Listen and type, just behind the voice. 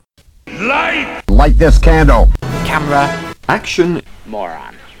Light! Light this candle. Camera. Action.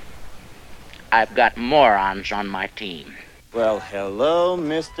 Moron. I've got morons on my team. Well, hello,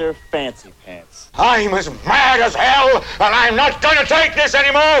 Mr. Fancy Pants. I'm as mad as hell, and I'm not gonna take this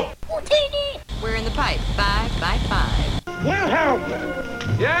anymore! We're in the pipe, 5 by 5. We'll help!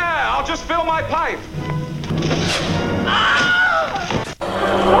 Yeah, I'll just fill my pipe.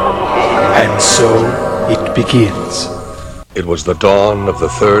 And so it begins. It was the dawn of the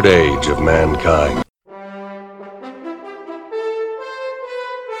third age of mankind.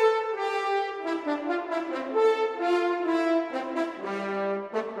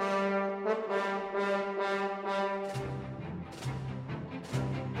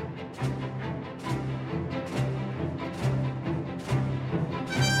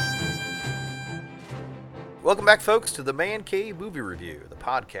 Welcome back, folks, to the Man Cave Movie Review, the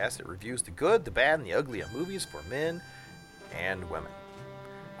podcast that reviews the good, the bad, and the ugly of movies for men and women.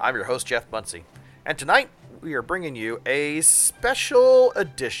 I'm your host, Jeff Bunsey, and tonight we are bringing you a special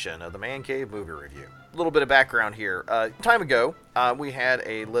edition of the Man Cave Movie Review. A little bit of background here. Time ago, we had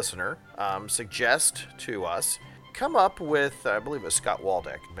a listener suggest to us come up with, I believe it was Scott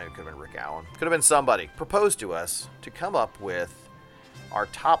Waldeck, maybe it could have been Rick Allen, could have been somebody, proposed to us to come up with our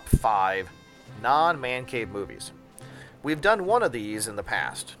top 5 non-Man Cave movies. We've done one of these in the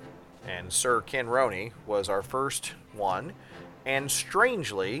past, and Sir Ken Roney was our first one, and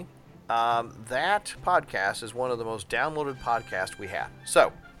strangely, that podcast is one of the most downloaded podcasts we have.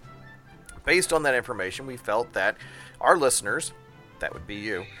 So, based on that information, we felt that our listeners, that would be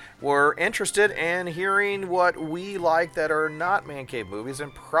you, were interested in hearing what we like that are not Man Cave movies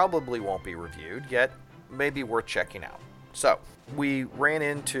and probably won't be reviewed, yet maybe worth checking out. So, we ran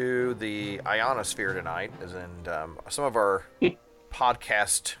into the ionosphere tonight, as in some of our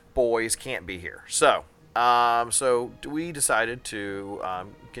podcast boys can't be here. So we decided to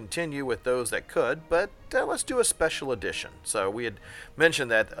continue with those that could, but let's do a special edition. So we had mentioned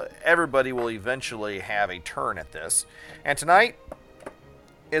that everybody will eventually have a turn at this. And tonight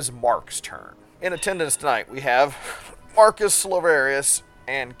is Mark's turn. In attendance tonight, we have Marcus Slovarius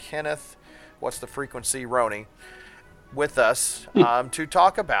and Kenneth, what's the frequency, Roney, with us to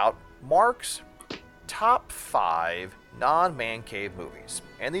talk about Mark's top 5 non-Man Cave movies.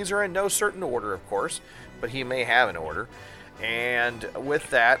 And these are in no certain order, of course, but he may have an order. And with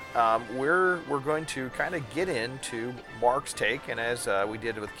that, we're going to kind of get into Mark's take, and as we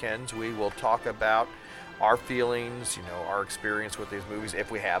did with Ken's, we will talk about our feelings, our experience with these movies,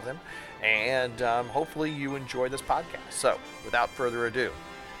 if we have them, and hopefully you enjoy this podcast. So, without further ado,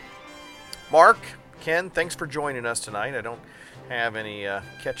 Mark, Ken, thanks for joining us tonight. I don't have any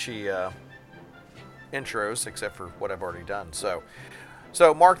catchy intros except for what I've already done. So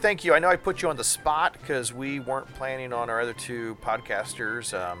Mark, thank you. I know I put you on the spot because we weren't planning on our other two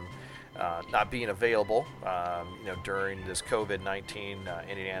podcasters not being available. During this COVID-19,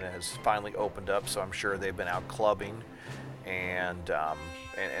 Indiana has finally opened up, so I'm sure they've been out clubbing, and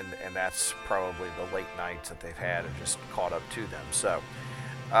that's probably the late nights that they've had and just caught up to them.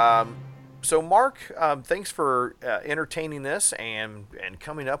 So Mark, thanks for entertaining this and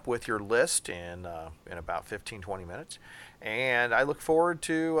coming up with your list in about 15-20 minutes. And I look forward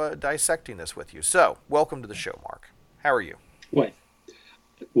to dissecting this with you. So, welcome to the show, Mark. How are you?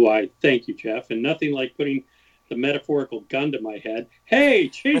 Why, thank you, Jeff. And nothing like putting the metaphorical gun to my head. Hey,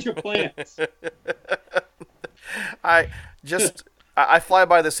 change your plans. I fly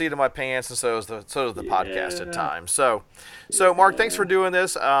by the seat of my pants, and so does the podcast at times. So Mark, thanks for doing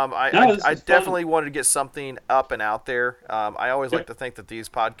this. I definitely wanted to get something up and out there. I always like to think that these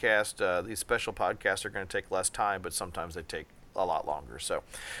podcasts, these special podcasts, are going to take less time, but sometimes they take a lot longer. So,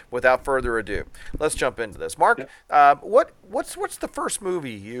 without further ado, let's jump into this. Mark, what's the first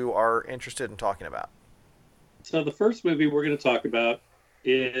movie you are interested in talking about? So the first movie we're going to talk about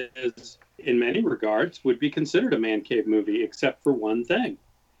is, in many regards, would be considered a Man Cave movie, except for one thing.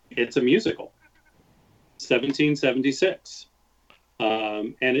 It's a musical. 1776.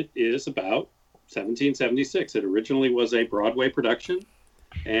 And it is about 1776. It originally was a Broadway production,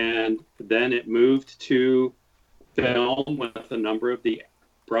 and then it moved to film with a number of the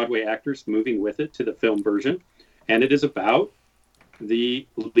Broadway actors moving with it to the film version. And it is about the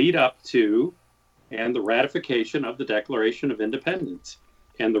lead up to and the ratification of the Declaration of Independence,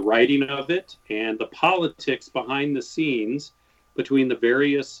 and the writing of it, and the politics behind the scenes between the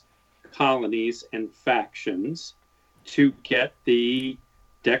various colonies and factions to get the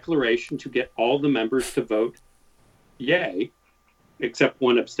declaration, to get all the members to vote yay, except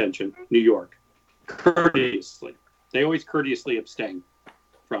one abstention, New York, courteously. They always courteously abstain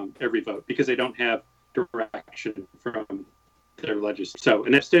from every vote because they don't have direction from their legislation. So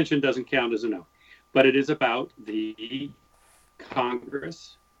an abstention doesn't count as a no. But it is about the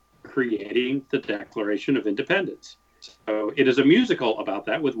Congress creating the Declaration of Independence. So it is a musical about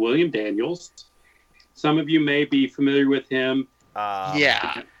that with William Daniels. Some of you may be familiar with him.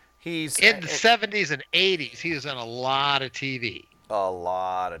 He's in the 70s and 80s. He was on a lot of TV. A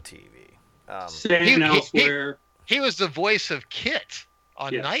lot of TV. Saying elsewhere. He was the voice of Kit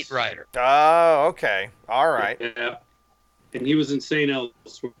on Knight Rider. Oh, okay. All right. Yeah. And he was in St.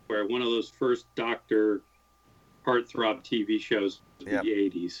 Elsewhere, one of those first Dr. Heartthrob TV shows of the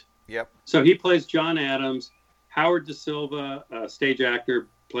 80s. Yep. So he plays John Adams. Howard Da Silva, a stage actor,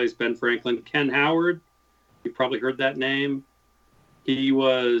 plays Ben Franklin. Ken Howard, you probably heard that name. He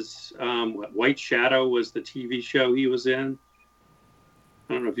was, White Shadow was the TV show he was in.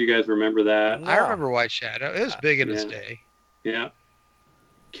 I don't know if you guys remember that. No. I remember White Shadow. It was big in its day. Yeah.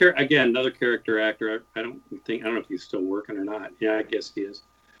 Again, another character actor. I don't know if he's still working or not. Yeah, I guess he is.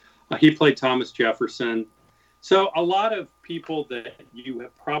 He played Thomas Jefferson. So a lot of people that you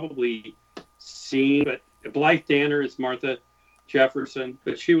have probably seen, but Blythe Danner is Martha Jefferson,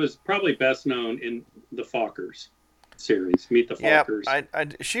 but she was probably best known in the Fockers series, Meet the Fockers. Yeah,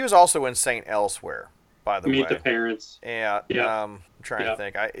 she was also in St. Elsewhere, by the way. Meet the Parents. Yeah. I'm trying to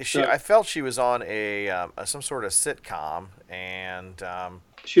think. I felt she was on some sort of sitcom, and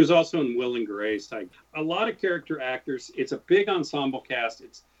she was also in Will and Grace. A lot of character actors. It's a big ensemble cast.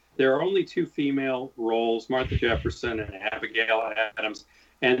 There are only 2 female roles, Martha Jefferson and Abigail Adams,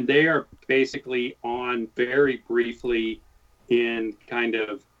 and they are basically on very briefly in kind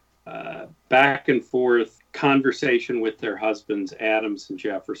of back and forth conversation with their husbands, Adams and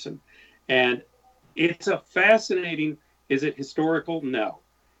Jefferson. And it's a fascinating, is it historical? No.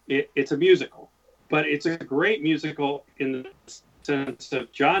 It's a musical, but it's a great musical in the sense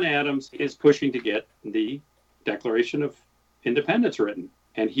of John Adams is pushing to get the Declaration of Independence written.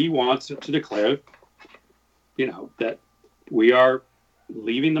 And he wants to declare, that we are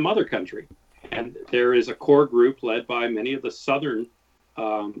leaving the mother country. And there is a core group led by many of the southern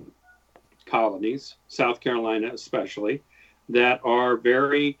colonies, South Carolina especially, that are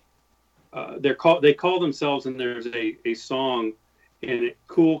very, they call themselves, and there's a song in it,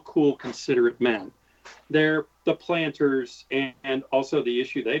 cool, considerate men. They're the planters, and also the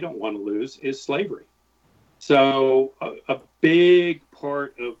issue they don't want to lose is slavery. So a big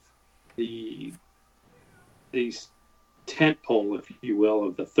part of the tent pole, if you will,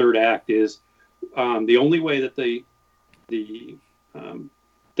 of the third act is the only way that the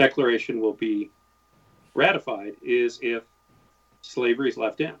Declaration will be ratified is if slavery is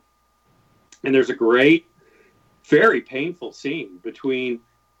left in. And there's a great, very painful scene between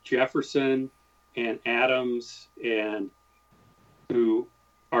Jefferson and Adams, and who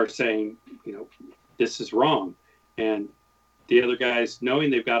are saying, this is wrong. And the other guys,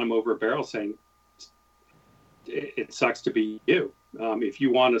 knowing they've got him over a barrel, saying, it sucks to be you. If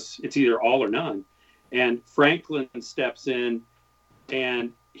you want us, it's either all or none. And Franklin steps in,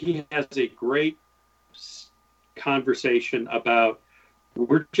 and he has a great conversation about,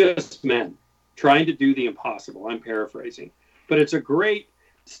 we're just men trying to do the impossible. I'm paraphrasing. But it's a great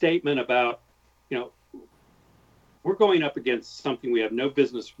statement about, we're going up against something we have no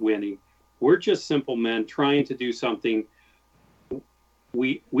business winning. We're just simple men trying to do something.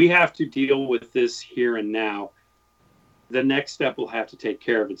 We have to deal with this here and now. The next step will have to take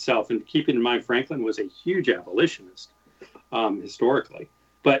care of itself. And keeping in mind, Franklin was a huge abolitionist historically.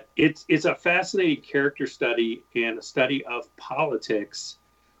 But it's a fascinating character study and a study of politics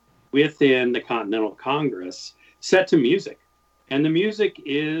within the Continental Congress set to music. And the music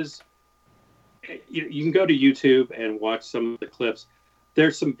is, you can go to YouTube and watch some of the clips.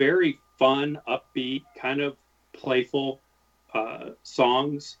 There's some very fun, upbeat, kind of playful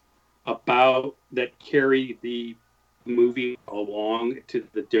songs about that carry the movie along to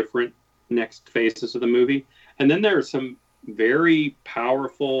the different next phases of the movie. And then there are some very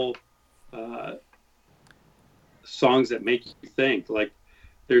powerful songs that make you think. Like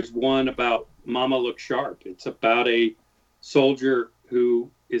there's one about Mama Look Sharp. It's about a soldier who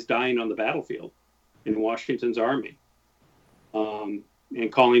is dying on the battlefield in Washington's army,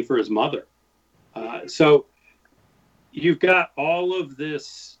 and calling for his mother. So you've got all of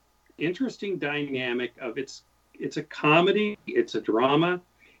this interesting dynamic of it's a comedy, it's a drama,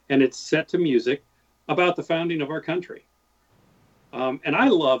 and it's set to music about the founding of our country. And I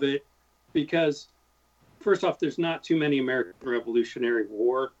love it because, first off, there's not too many American Revolutionary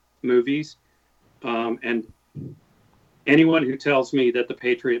War movies. And anyone who tells me that The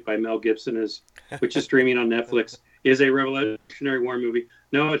Patriot by Mel Gibson which is streaming on Netflix, is a Revolutionary War movie.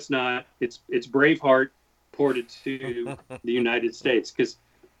 No, it's not. It's Braveheart deported to the United States because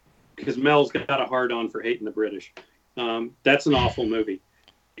Mel's got a hard-on for hating the British. That's an awful movie.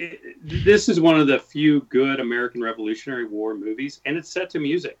 This is one of the few good American Revolutionary War movies, and it's set to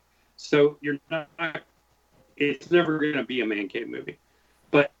music. So it's never going to be a man cave movie.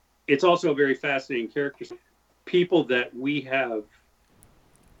 But it's also a very fascinating character. People that we have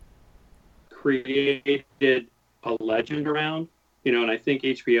created a legend around, and I think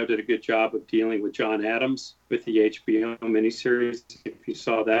HBO did a good job of dealing with John Adams with the HBO miniseries, if you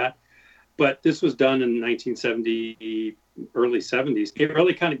saw that. But this was done in 1970, early 70s. It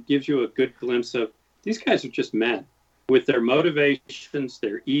really kind of gives you a good glimpse of these guys are just men with their motivations,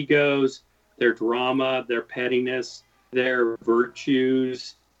 their egos, their drama, their pettiness, their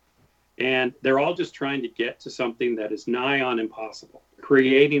virtues. And they're all just trying to get to something that is nigh on impossible,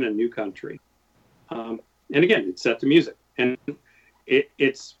 creating a new country. And again, it's set to music. And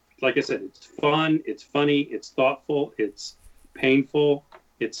it's, like I said, it's fun, it's funny, it's thoughtful, it's painful,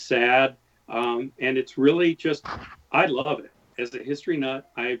 it's sad. And it's really just, I love it. As a history nut,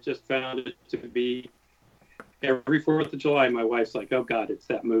 I've just found it to be, every 4th of July, my wife's like, oh God, it's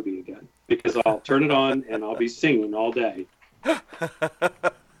that movie again. Because I'll turn it on and I'll be singing all day.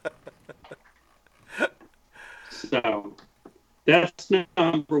 So that's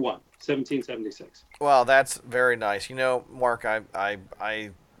number one, 1776. Well, that's very nice. Mark,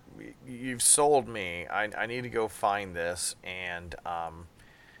 you've sold me. I need to go find this and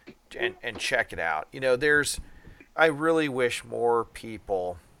check it out. I really wish more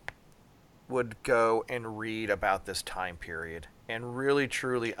people would go and read about this time period and really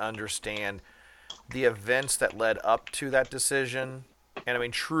truly understand the events that led up to that decision,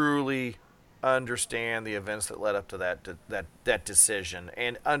 and truly understand the events that led up to that decision,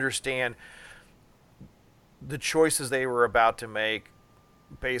 and understand the choices they were about to make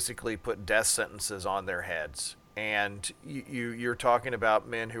basically put death sentences on their heads. And you're talking about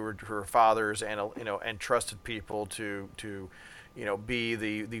men who were fathers and trusted people to be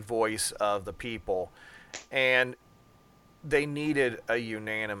the voice of the people, and they needed a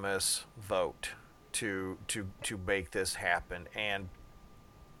unanimous vote to make this happen. And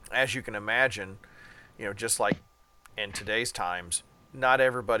as you can imagine, just like in today's times, not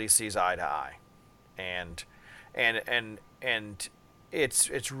everybody sees eye to eye, and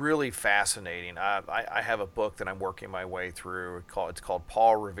it's really fascinating. I have a book that I'm working my way through. It's called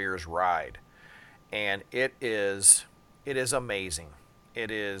Paul Revere's Ride, and it is amazing.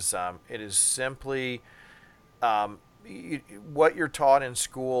 It is simply what you're taught in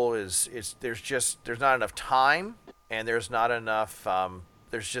school is there's not enough time, and there's not enough.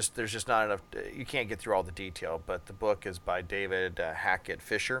 There's just not enough. You can't get through all the detail. But the book is by David Hackett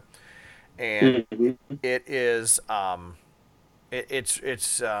Fisher, and it is.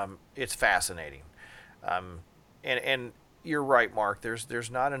 It's fascinating, and you're right, Mark. There's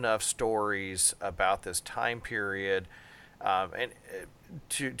not enough stories about this time period, and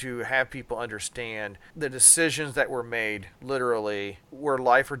to have people understand the decisions that were made literally were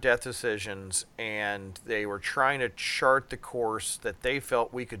life or death decisions, and they were trying to chart the course that they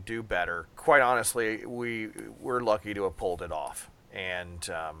felt we could do better. Quite honestly, we're lucky to have pulled it off, and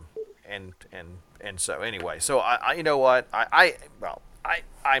so anyway, so I you know what,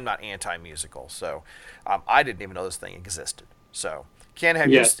 I'm not anti-musical, so I didn't even know this thing existed. So Ken,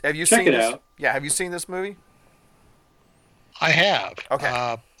 have you seen this? Out. Yeah, have you seen this movie? I have.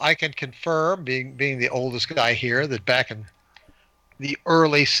 Okay. I can confirm, being the oldest guy here, that back in the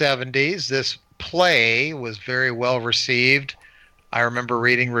early 70s, this play was very well received. I remember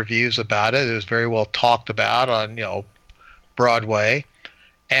reading reviews about it. It was very well talked about on Broadway.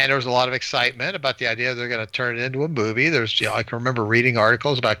 And there was a lot of excitement about the idea they're going to turn it into a movie. I can remember reading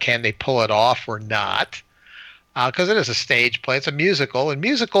articles about can they pull it off or not, because it is a stage play. It's a musical, and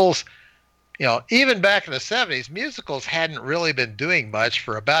musicals, even back in the 70s, musicals hadn't really been doing much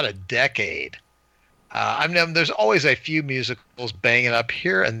for about a decade. There's always a few musicals banging up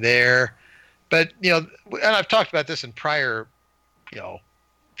here and there, but and I've talked about this in prior,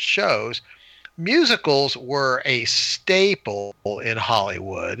 shows. Musicals were a staple in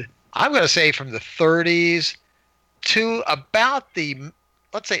Hollywood. I'm going to say from the 30s to about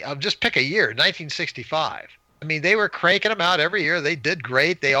let's say, I'll just pick a year, 1965. They were cranking them out every year. They did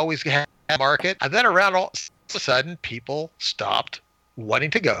great. They always had a market. And then all of a sudden, people stopped wanting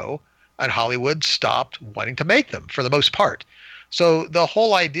to go, and Hollywood stopped wanting to make them for the most part. So the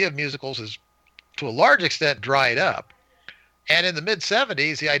whole idea of musicals is, to a large extent, dried up. And in the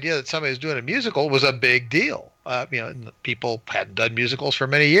mid-'70s, the idea that somebody was doing a musical was a big deal. People hadn't done musicals for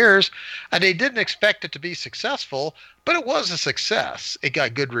many years, and they didn't expect it to be successful, but it was a success. It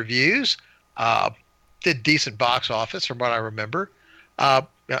got good reviews. did decent box office from what I remember.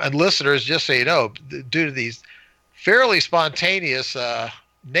 And listeners, just so you know, due to these fairly spontaneous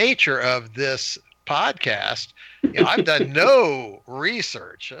nature of this podcast, I've done no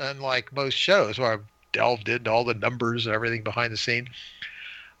research, unlike most shows where I've delved into all the numbers and everything behind the scene.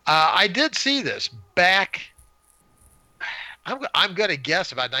 I did see this back. I'm going to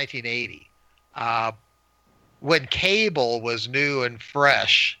guess about 1980, when cable was new and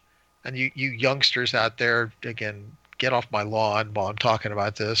fresh. And you youngsters out there, again, get off my lawn while I'm talking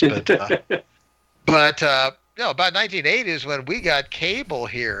about this. But about 1980 is when we got cable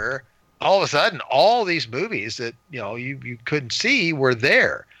here. All of a sudden, all these movies that you couldn't see were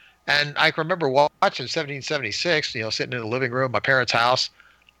there. And I can remember watching 1776, sitting in the living room of my parents' house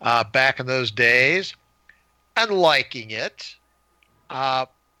back in those days and liking it.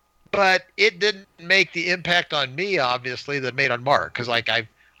 But it didn't make the impact on me, obviously, that it made on Mark. Because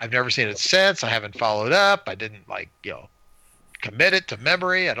I've never seen it since. I haven't followed up. I didn't commit it to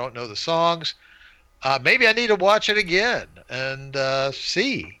memory. I don't know the songs. Maybe I need to watch it again and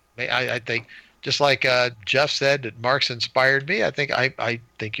see. I think just like Jeff said that Mark's inspired me. I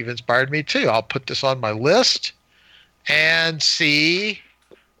think you've inspired me too. I'll put this on my list and see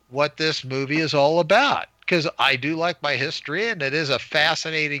what this movie is all about, because I do like my history, and it is a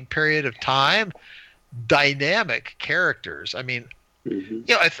fascinating period of time. Dynamic characters. I mean,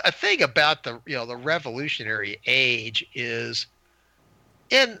 a thing about the Revolutionary Age is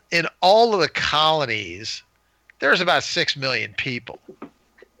in all of the colonies, there's about 6 million people.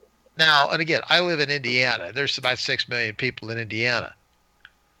 Now, and again, I live in Indiana. There's about 6 million people in Indiana.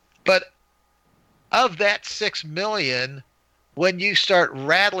 But of that 6 million, when you start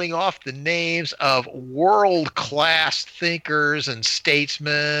rattling off the names of world-class thinkers and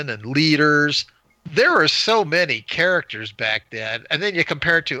statesmen and leaders, there are so many characters back then. And then you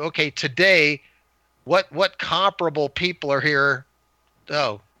compare it to, okay, today, what comparable people are here?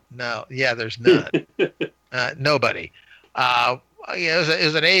 Oh, no. Yeah, there's none. Nobody. It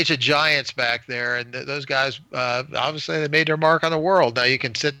was an age of giants back there, and those guys, obviously, they made their mark on the world. Now, you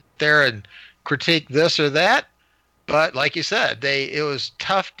can sit there and critique this or that, but like you said, it was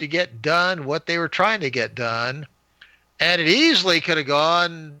tough to get done what they were trying to get done, and it easily could have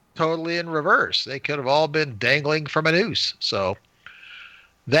gone totally in reverse. They could have all been dangling from a noose. So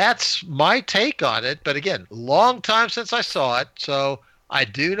that's my take on it. But again, long time since I saw it, so I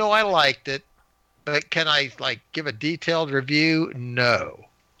do know I liked it. But can I give a detailed review? No.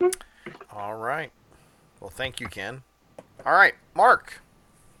 All right. Well, thank you, Ken. All right, Mark.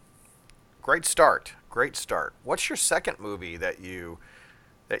 Great start. Great start. What's your second movie that you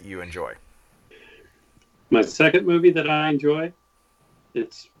enjoy? My second movie that I enjoy,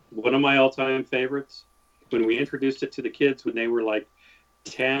 it's one of my all-time favorites. When we introduced it to the kids when they were like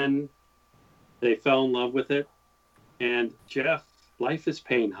 10, they fell in love with it. And Jeff, Life is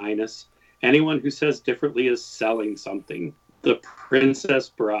Pain, Highness. Anyone who says differently is selling something. The Princess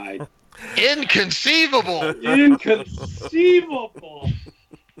Bride. Inconceivable. Inconceivable.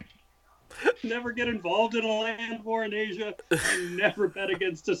 Never get involved in a land war in Asia, and never bet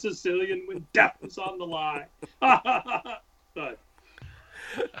against a Sicilian when death was on the line. But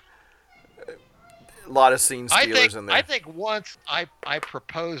a lot of scene stealers in there. I think once I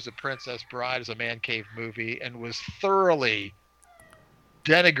proposed The Princess Bride as a man cave movie and was thoroughly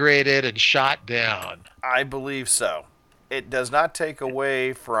denigrated and shot down. I believe so. It does not take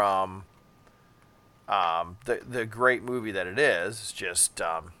away from the great movie that it is. It's just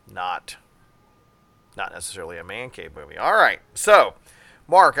not necessarily a man cave movie. All right. So,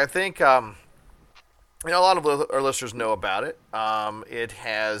 Mark, I think a lot of our listeners know about it. It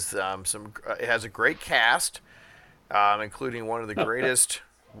has it has a great cast, including one of the greatest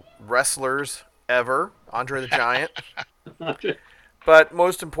wrestlers ever, Andre the Giant. But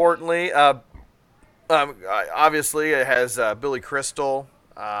most importantly, obviously, it has Billy Crystal,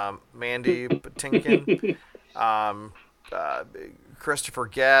 Mandy Patinkin, Christopher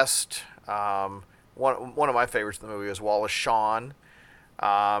Guest. One of my favorites in the movie is Wallace Shawn.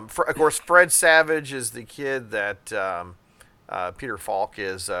 Of course, Fred Savage is the kid that Peter Falk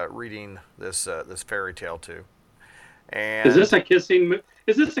is reading this fairy tale to. And is this a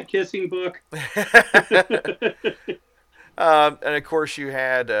kissing book? And of course, you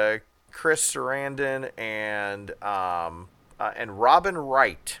had Chris Sarandon and Robin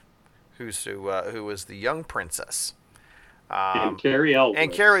Wright, who was the young princess. And Carrie Elwood. And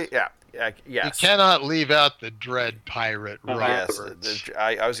Carrie, yes. You cannot leave out the dread pirate Roberts. Yes,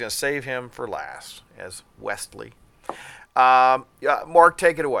 I was going to save him for last as Westley. Mark,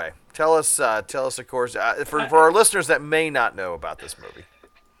 take it away. Tell us, of course, for our listeners that may not know about this movie.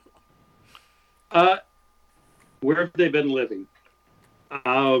 Where have they been living?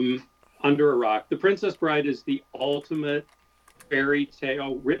 Under a rock. The Princess Bride is the ultimate fairy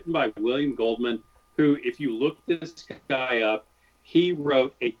tale written by William Goldman, who, if you look this guy up, he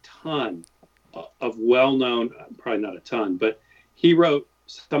wrote a ton of well-known, probably not a ton, but he wrote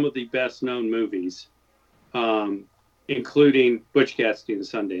some of the best-known movies, including Butch Cassidy and the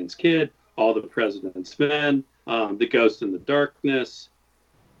Sundance Kid, All the President's Men, The Ghost in the Darkness,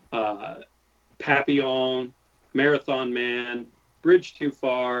 Papillon, Marathon Man, Bridge Too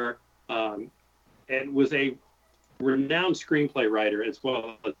Far, and was a renowned screenplay writer as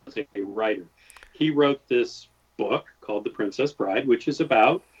well as a writer. He wrote this book called The Princess Bride, which is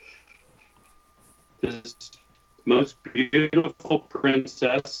about this most beautiful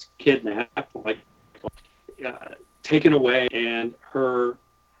princess kidnapped, taken away, and her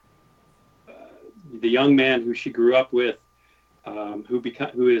the young man who she grew up with,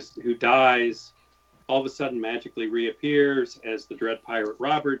 who dies, all of a sudden magically reappears as the Dread Pirate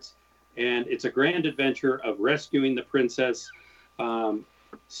Roberts, and it's a grand adventure of rescuing the princess,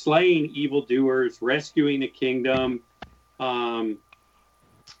 slaying evildoers, rescuing a kingdom, and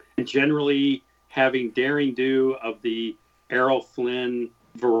generally having daring do of the Errol Flynn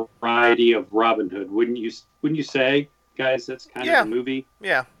variety of Robin Hood. Wouldn't you say, guys? That's kind of the movie.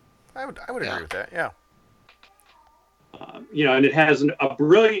 Yeah, I would agree with that. Yeah. And it has a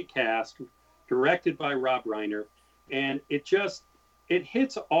brilliant cast, directed by Rob Reiner, and it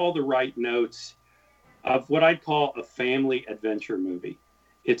hits all the right notes of what I'd call a family adventure movie.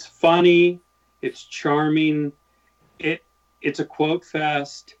 It's funny, it's charming, it's a quote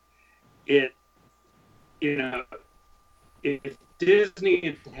fest. If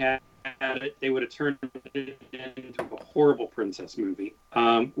Disney had it, they would have turned it into a horrible princess movie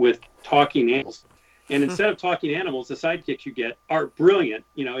with talking animals. And instead of talking animals, the sidekicks you get are brilliant.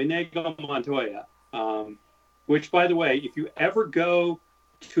 Inigo Montoya, which, by the way, if you ever go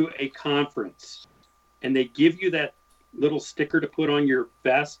to a conference and they give you that little sticker to put on your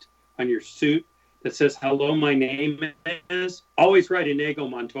vest, on your suit, that says, "Hello, my name is," always write Inigo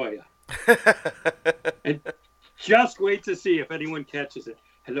Montoya. And just wait to see if anyone catches it.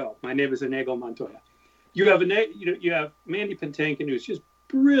 "Hello, my name is Inigo Montoya." You have Mandy Patinkin, who's just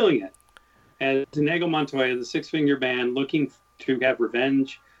brilliant as Inigo Montoya, the Six-Finger Man, looking to have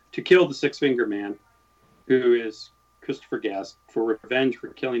revenge, to kill the Six-Finger Man, who is Christopher Guest, for revenge for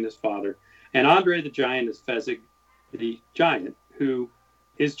killing his father. And Andre the Giant is Fezzik the Giant, who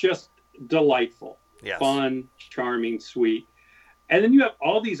is just delightful, fun, charming, sweet. And then you have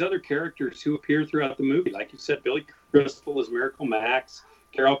all these other characters who appear throughout the movie. Like you said, Billy Crystal is Miracle Max,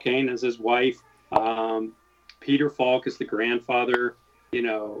 Carol Kane is his wife, Peter Falk is the grandfather,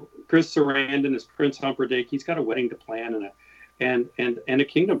 Chris Sarandon is Prince Humperdinck. He's got a wedding to plan and a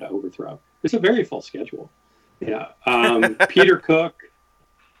kingdom to overthrow. It's a very full schedule. Peter Cook.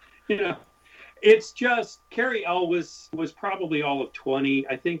 It's just Carrie L was probably all of 20.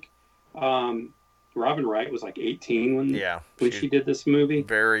 I think Robin Wright was like 18 when she did this movie.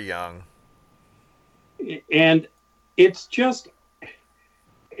 Very young. And it's just,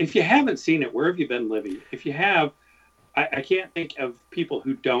 if you haven't seen it, where have you been living? If you have, I can't think of people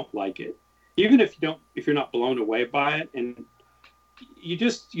who don't like it. Even if you're not blown away by it, and you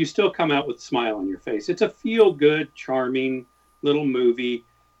still come out with a smile on your face. It's a feel-good, charming little movie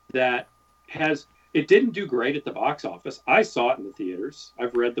that it didn't do great at the box office. I saw it in the theaters.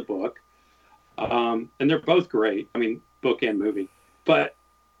 I've read the book. And they're both great. I mean, book and movie. But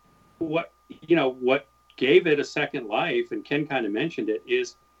what gave it a second life, and Ken kind of mentioned it,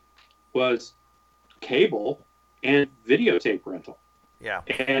 was cable and videotape rental. Yeah.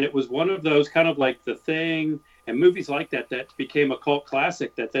 And it was one of those kind of like The Thing and movies like that became a cult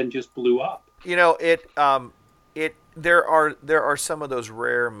classic that then just blew up. There are some of those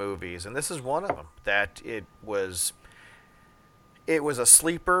rare movies, and this is one of them, that it was a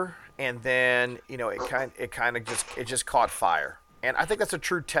sleeper, and then it just caught fire. And I think that's a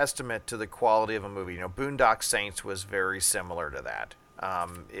true testament to the quality of a movie. Boondock Saints was very similar to that.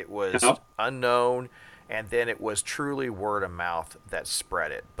 It was unknown, and then it was truly word of mouth that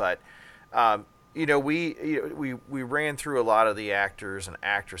spread it. But we ran through a lot of the actors and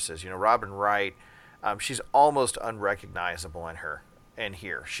actresses. Robin Wright, she's almost unrecognizable in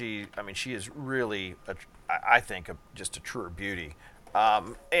here. She is really, I think, just a true beauty.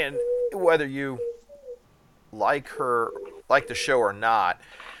 And whether you like the show or not,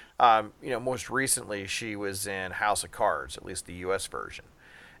 most recently she was in House of Cards, at least the U.S. version,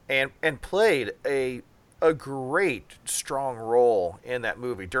 and played a great, strong role in that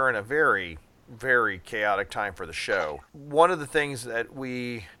movie during a very, very chaotic time for the show. One of the things that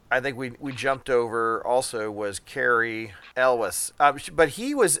we I think we jumped over also was Carrie Elwes, but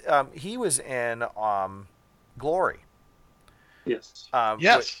he was in Glory. Yes.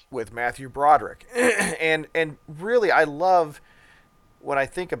 Yes. With Matthew Broderick, and really I love when I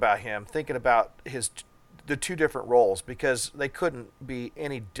think about him, thinking about the two different roles, because they couldn't be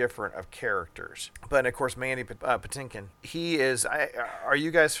any different of characters. But of course, Mandy Patinkin, he is. Are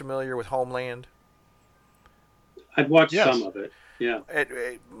you guys familiar with Homeland? I've watched Yes. some of it. Yeah.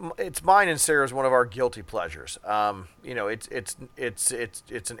 It's mine and Sarah's one of our guilty pleasures.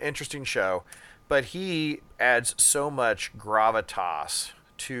 It's an interesting show, but he adds so much gravitas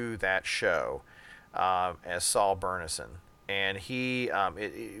to that show as Saul Bernison, and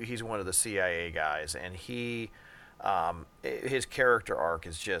he's one of the CIA guys, and his character arc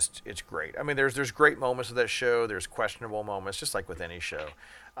is it's great. I mean, there's great moments of that show. There's questionable moments, just like with any show.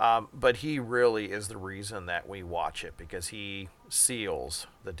 But he really is the reason that we watch it, because he seals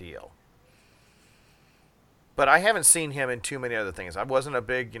the deal. But I haven't seen him in too many other things. I wasn't a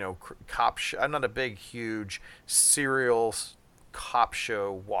big, cop. I'm not a big, huge serial cop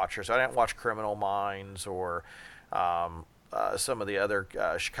show watcher, so I didn't watch Criminal Minds or some of the other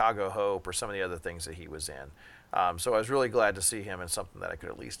Chicago Hope or some of the other things that he was in. So I was really glad to see him in something that I could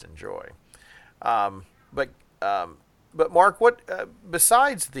at least enjoy. But Mark, what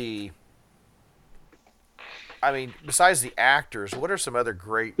besides the actors, what are some other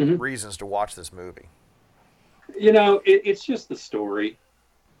great reasons to watch this movie? It's just the story.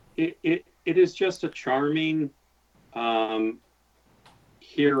 It is just a charming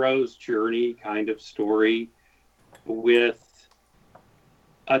hero's journey kind of story with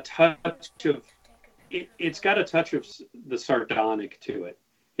a touch of it's got a touch of the sardonic to it.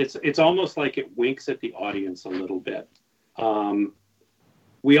 It's almost like it winks at the audience a little bit.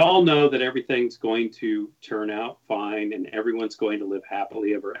 We all know that everything's going to turn out fine and everyone's going to live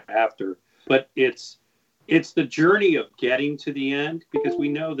happily ever after, but it's the journey of getting to the end, because we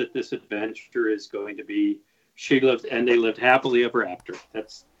know that this adventure is going to be they lived happily ever after.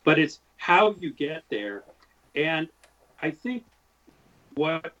 But it's how you get there. And I think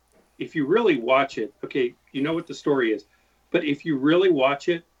if you really watch it, okay, you know what the story is, but if you really watch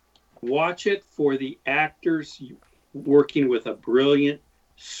it for the actors working with a brilliant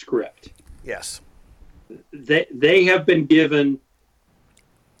script. Yes. They have been given,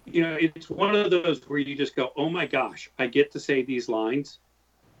 it's one of those where you just go, oh my gosh, I get to say these lines.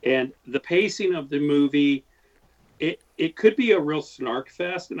 And the pacing of the movie, it could be a real snark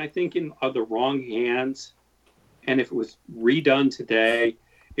fest. And I think in the wrong hands, and if it was redone today,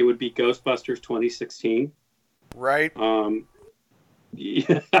 it would be Ghostbusters 2016. Right.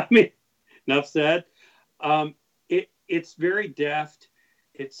 Yeah, I mean, enough said. It's very deft.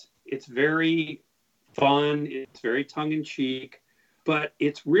 It's very fun. It's very tongue in cheek, but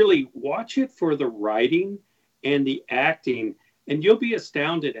it's really, watch it for the writing and the acting, and you'll be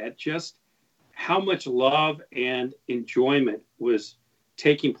astounded at just how much love and enjoyment was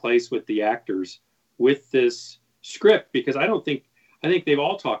taking place with the actors with this script. Because I think they've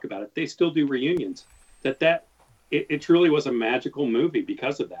all talked about it. They still do reunions. It truly was a magical movie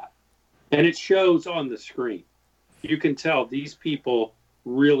because of that. And it shows on the screen. You can tell these people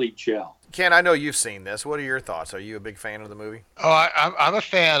really gel. Ken, I know you've seen this. What are your thoughts? Are you a big fan of the movie? Oh, I'm a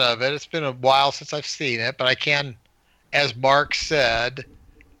fan of it. It's been a while since I've seen it, but I can, as Mark said,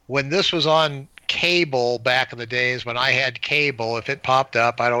 when this was on cable back in the days when I had cable, if it popped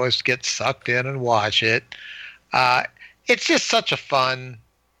up, I'd always get sucked in and watch it. It's just such a fun,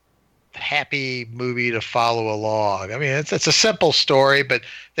 happy movie to follow along. I mean, it's a simple story, but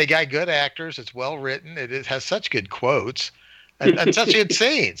they got good actors. It's well written. It has such good quotes and such good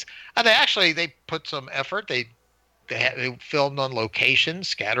scenes. And they put some effort. They filmed on location,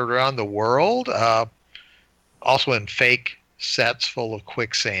 scattered around the world, also in fake sets full of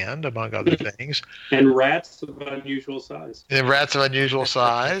quicksand, among other things. And rats of unusual size.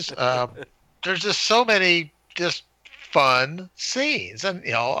 There's just so many just fun scenes, and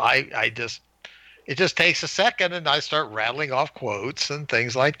it just takes a second and I start rattling off quotes and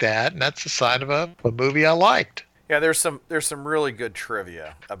things like that, and that's the sign of a movie I liked. Yeah, there's some really good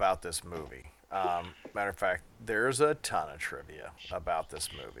trivia about this movie. Matter of fact, there's a ton of trivia about this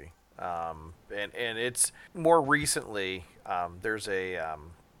movie, and it's more recently there's a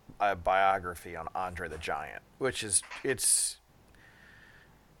biography on Andre the Giant, which is it's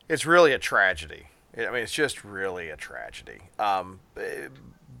really a tragedy. I mean, it's just really a tragedy. Not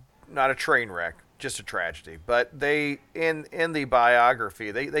a train wreck, just a tragedy. But they, in the biography,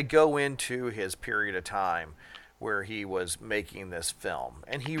 they go into his period of time where he was making this film.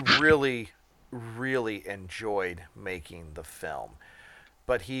 And he really, really enjoyed making the film.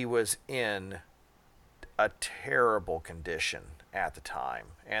 but he was in a terrible condition at the time.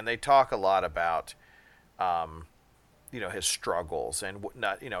 And they talk a lot about, his struggles and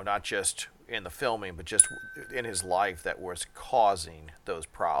not just in the filming, but just in his life that was causing those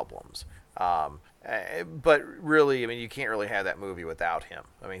problems. But really, I mean, you can't really have that movie without him.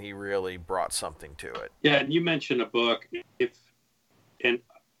 I mean, he really brought something to it. Yeah, and you mentioned a book. And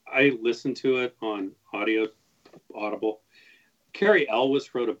I listened to it on Audible. Cary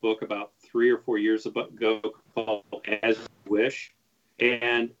Elwes wrote a book about 3 or 4 years ago called As You Wish.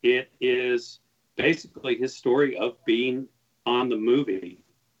 And it is basically his story of being on the movie,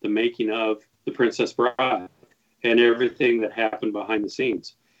 the making of The Princess Bride, and everything that happened behind the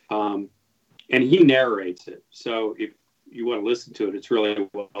scenes. And he narrates it. So if you want to listen to it, it's really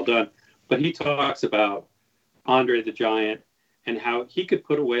well done. But he talks about Andre the Giant and how he could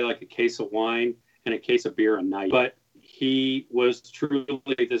put away like a case of wine and a case of beer a night. But he was truly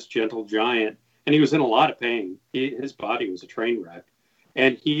this gentle giant, and he was in a lot of pain. His body was a train wreck.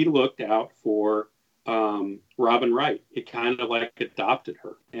 And he looked out for Robin Wright. It kind of like adopted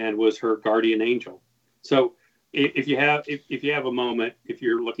her and was her guardian angel. So if you have a moment, if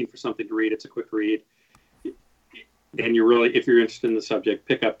you're looking for something to read, it's a quick read. And if you're interested in the subject,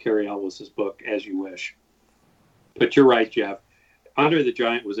 pick up Cary Elwes' book, As You Wish. But you're right, Jeff. Andre the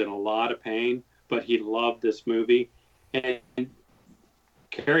Giant was in a lot of pain, but he loved this movie. And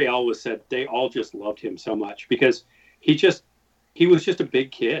Cary Elwes said they all just loved him so much because he was just a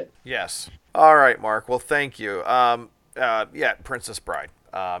big kid. Yes. All right, Mark. Well, thank you. Princess Bride.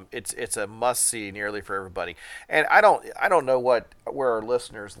 It's a must see nearly for everybody. And I don't know where our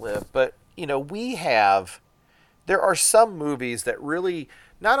listeners live, but there are some movies that really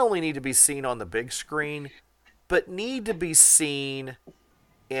not only need to be seen on the big screen, but need to be seen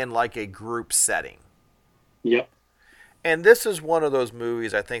in like a group setting. Yep. And this is one of those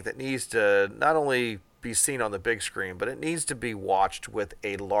movies I think that needs to not only be seen on the big screen, but it needs to be watched with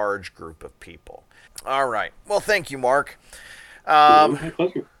a large group of people. All right. Well, thank you, Mark. My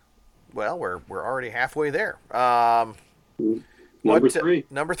pleasure. Well, we're already halfway there. Number three.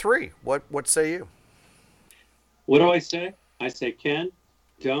 Number three. What say you? What do I say? I say, Ken,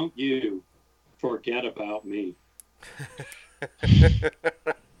 don't you forget about me.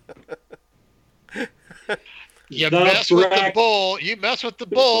 You mess with the bull. You mess with the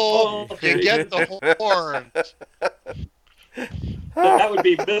bull. You get the horns. That would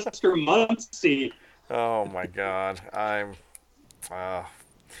be Mr. Muncie. Oh my God, Jeff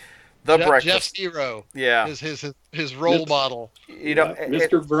breakfast. Hero. Yeah, his role model.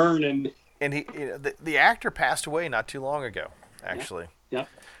 Mr. Vernon. And he, the actor passed away not too long ago, actually. Yeah.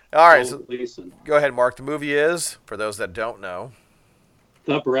 All right, so Gleason. Go ahead, Mark. The movie is, for those that don't know,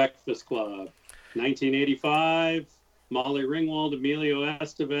 The Breakfast Club. 1985, Molly Ringwald, Emilio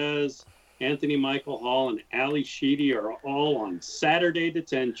Estevez, Anthony Michael Hall, and Ali Sheedy are all on Saturday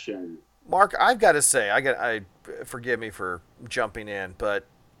detention. Mark, I've got to say, forgive me for jumping in, but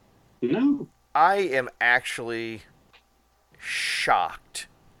no, I am actually shocked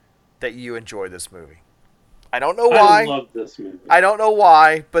that you enjoy this movie. I don't know why. I love this movie. I don't know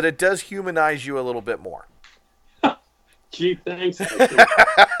why, but it does humanize you a little bit more. Gee, thanks.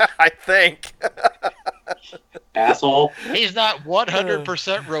 I think. Asshole. He's not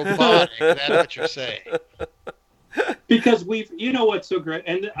 100% robotic. That's what you're saying. Because you know what's so great?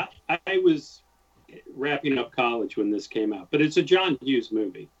 And I was wrapping up college when this came out, but it's a John Hughes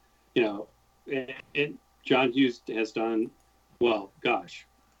movie. And John Hughes has done, well, gosh,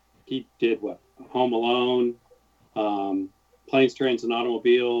 he did what? Home Alone, Planes, Trains, and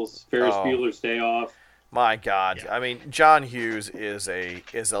Automobiles, Ferris Bueller's Day Off. My God, yeah. I mean, John Hughes is a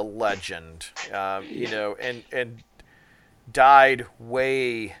legend, and died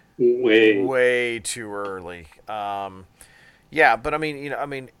way too early. But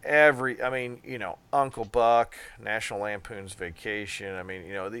Uncle Buck, National Lampoon's Vacation.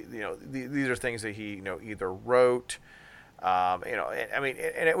 These are things that he either wrote. And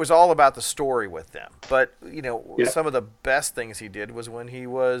it was all about the story with them. But some of the best things he did was when he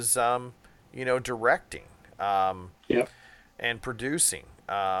was directing, and producing,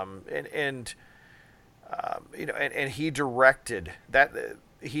 and he directed that.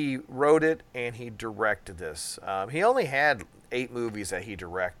 He wrote it and he directed this. He only had 8 movies that he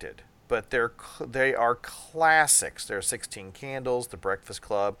directed, but they are classics. There are 16 Candles, The Breakfast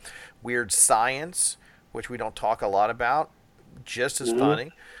Club, Weird Science, which we don't talk a lot about, just as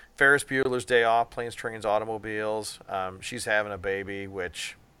funny. Ferris Bueller's Day Off, Planes, Trains, Automobiles. She's Having a Baby,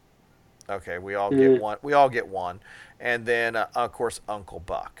 which, okay, we all get one. We all get one. And then, of course, Uncle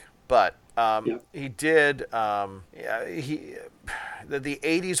Buck. but Yep. he did. The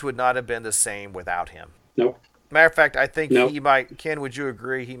 80s would not have been the same without him. Nope. Matter of fact, I think Nope. he might. Ken, would you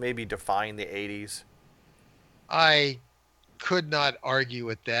agree? He maybe defined the 80s. I could not argue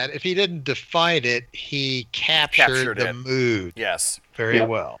with that. If he didn't define it, he captured the it. mood Yes. very Yep.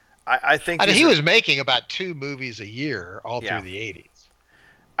 well. I think And he was making about 2 movies a year all Yeah. through the 80s.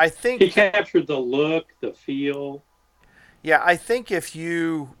 I think He captured the look, the feel. Yeah, I think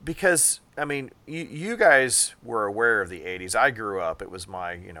because I mean, you guys were aware of the 80s. I grew up. It was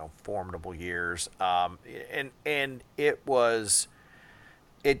my, formidable years. And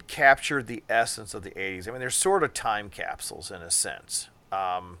it captured the essence of the 80s. I mean, they're sort of time capsules in a sense.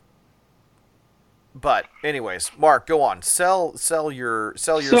 But anyways, Mark, go on. Sell your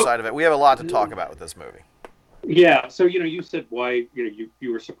side of it. We have a lot to talk about with this movie. Yeah. So, you said why,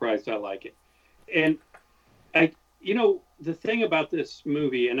 you were surprised I like it. And the thing about this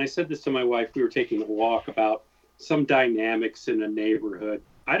movie, and I said this to my wife, we were taking a walk about some dynamics in a neighborhood.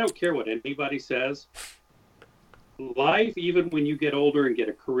 I don't care what anybody says. Life, even when you get older and get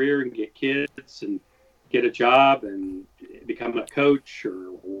a career and get kids and get a job and become a coach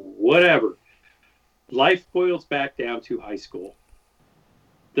or whatever, life boils back down to high school.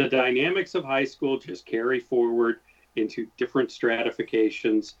 The dynamics of high school just carry forward into different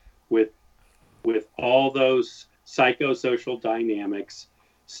stratifications with all those psychosocial dynamics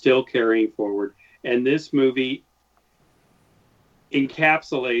still carrying forward. And this movie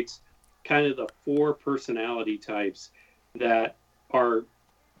encapsulates kind of the 4 personality types that are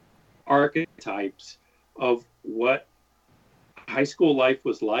archetypes of what high school life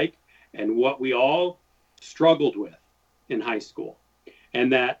was like and what we all struggled with in high school.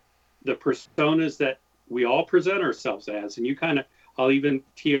 And that the personas that we all present ourselves as, and I'll even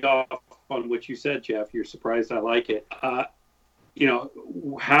tee off on what you said, Jeff. You're surprised I like it.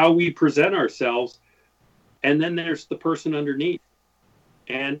 How we present ourselves, and then there's the person underneath.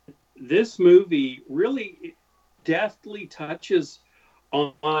 And this movie really deftly touches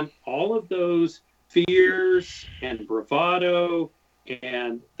on all of those fears and bravado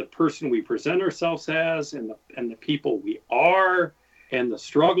and the person we present ourselves as and the people we are and the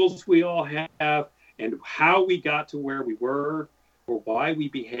struggles we all have and how we got to where we were or why we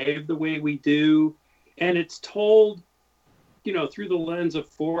behave the way we do. And it's told, through the lens of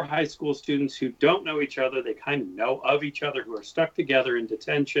 4 high school students who don't know each other. They kind of know of each other, who are stuck together in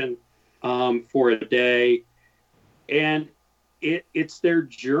detention for a day. And it's their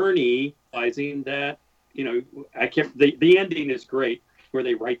journey, realizing that, the ending is great where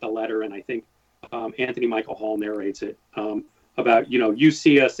they write the letter. And I think Anthony Michael Hall narrates it about, you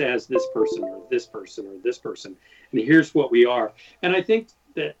see us as this person or this person or this person. And here's what we are. And I think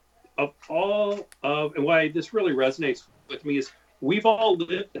that of all of, and why this really resonates with me is we've all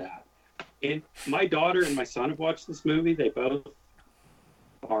lived that. And my daughter and my son have watched this movie. They both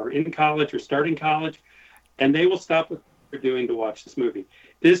are in college or starting college, and they will stop what they're doing to watch this movie.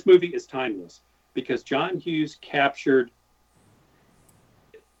 This movie is timeless because John Hughes captured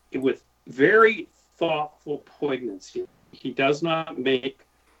it with very thoughtful poignancy. He doesn't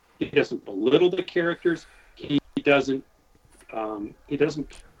belittle the characters. He doesn't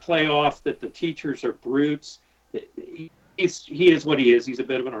play off that the teachers are brutes. He is what he is. He's a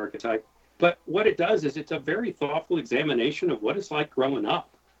bit of an archetype. But what it does is it's a very thoughtful examination of what it's like growing up.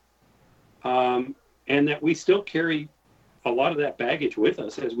 And that we still carry a lot of that baggage with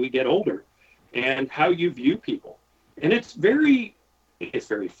us as we get older and how you view people. And it's very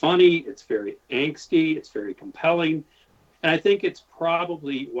funny. It's very angsty. It's very compelling. And I think it's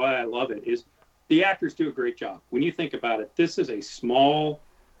probably why I love it is the actors do a great job. When you think about it, this is a small,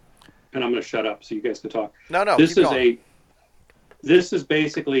 and I'm going to shut up so you guys can talk. No, this is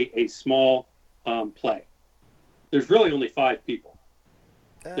basically a small play. There's really only 5 people.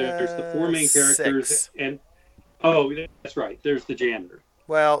 There's the 4 main characters, 6. and that's right. There's the janitor.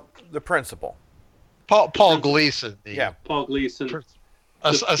 Well, the principal. Paul Gleason. Paul Gleason.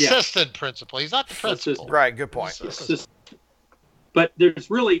 Assistant principal. He's not the principal. Assistant. Right. Good point. But there's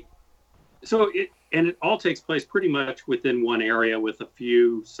really it all takes place pretty much within one area with a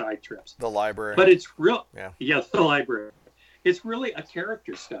few side trips. The library. But it's real. Yeah, the library. It's really a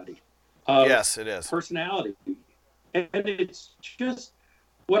character study of yes, it is. personality. And it's just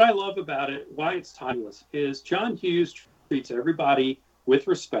what I love about it, why it's timeless, is John Hughes treats everybody with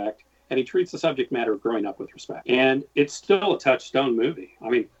respect, and he treats the subject matter of growing up with respect. And it's still a touchstone movie. I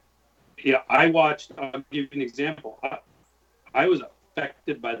mean, I'll give you an example. I was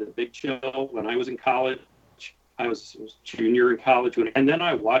affected by The Big Chill when I was in college. I was junior in college, and then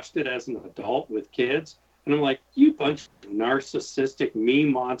I watched it as an adult with kids. And I'm like, you bunch of narcissistic,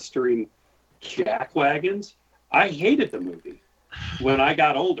 me-monstering jackwagons. I hated the movie when I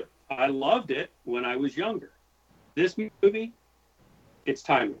got older. I loved it when I was younger. This movie, it's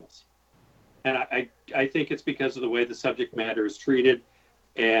timeless. And I think it's because of the way the subject matter is treated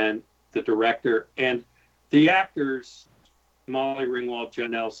and the director and the actors, Molly Ringwald,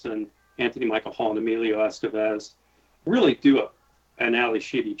 Judd Nelson, Anthony Michael Hall, and Emilio Estevez, really do and Ali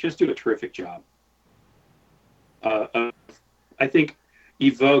Sheedy just do a terrific job. I think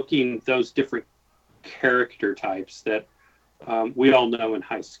evoking those different character types that we all know in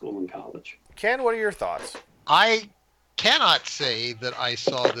high school and college. Ken, what are your thoughts? I cannot say that I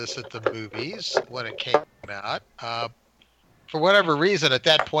saw this at the movies when it came out. For whatever reason, at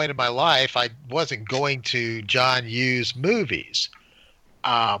that point in my life, I wasn't going to John Hughes movies.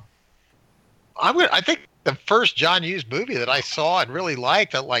 I think the first John Hughes movie that I saw and really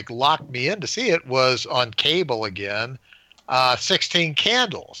liked, that like locked me in to see it, was on cable again, 16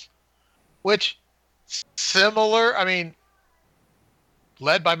 Candles, which similar. I mean,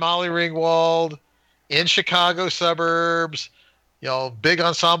 led by Molly Ringwald, in Chicago suburbs, big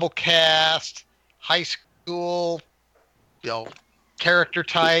ensemble cast, high school, character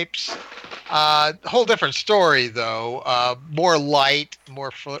types. Whole different story, though. More light,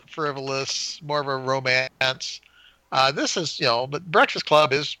 more frivolous, more of a romance. This is, but Breakfast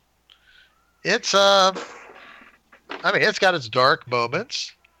Club it's got its dark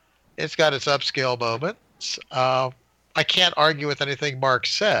moments. It's got its upscale moments. I can't argue with anything Mark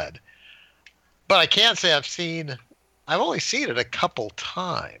said. But I can say I've only seen it a couple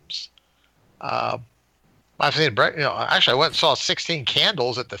times. I've seen it, actually I went and saw 16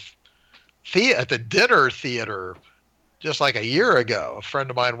 Candles at the dinner theater just like a year ago. A friend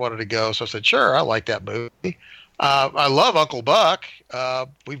of mine wanted to go, so I said, sure, I like that movie. I love Uncle Buck.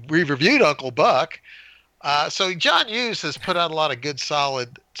 We've reviewed Uncle Buck. So John Hughes has put out a lot of good,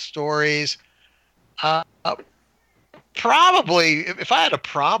 solid stories. Probably, if I had a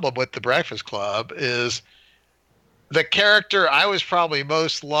problem with The Breakfast Club, is the character I was probably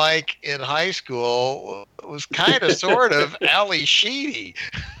most like in high school was kind of sort of Ali Sheedy.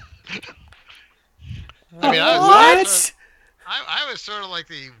 I mean, I was sort of like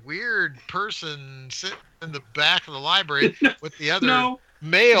the weird person sitting in the back of the library with the other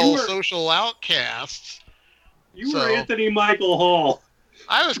male social outcasts. You were Anthony Michael Hall.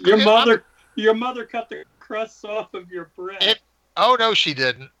 I was. Your mother cut the crusts off of your bread. Oh, no, she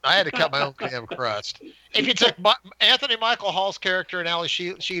didn't. I had to cut my own damn crust. If you took Anthony Michael Hall's character and Ali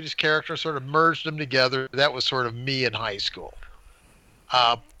Sheedy's character, sort of merged them together, that was sort of me in high school.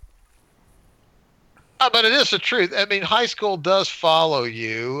 But it is the truth. I mean, high school does follow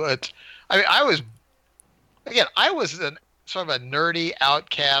you. I was sort of a nerdy,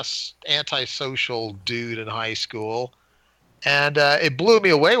 outcast, antisocial dude in high school. And it blew me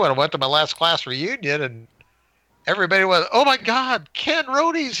away when I went to my last class reunion and everybody went, oh my God, Ken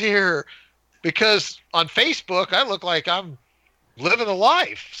Roney's here. Because on Facebook, I look like I'm living a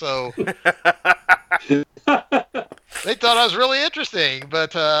life. So they thought I was really interesting.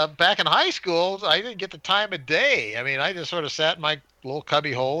 But back in high school, I didn't get the time of day. I mean, I just sort of sat in my little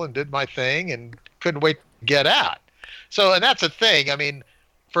cubby hole and did my thing and couldn't wait to get out. So, and that's the thing. I mean,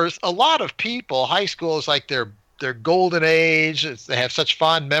 for a lot of people, high school is like their golden age. They have such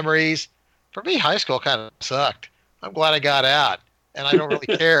fond memories. For me, high school kind of sucked. I'm glad I got out, and I don't really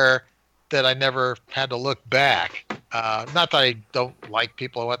care that I never had to look back. Not that I don't like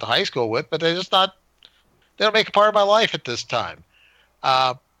people I went to high school with, but they don't make a part of my life at this time.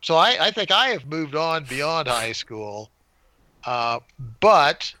 So I think I have moved on beyond high school,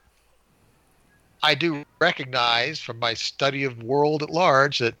 but I do recognize from my study of world at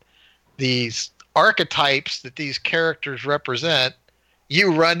large that these archetypes that these characters represent,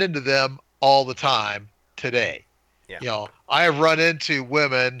 you run into them all the time today. Yeah. I have run into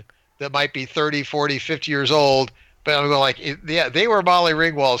women that might be 30, 40, 50 years old, but I'm going like, yeah, they were Molly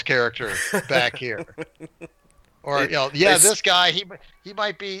Ringwald's character back here. Or, this guy, he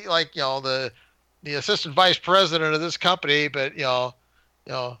might be like, the assistant vice president of this company, but, he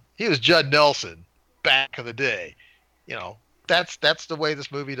was Judd Nelson back in the day. That's the way this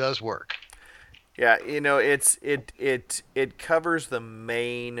movie does work. Yeah, it covers the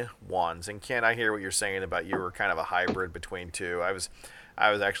main ones. And Ken, I hear what you're saying about you were kind of a hybrid between two. I was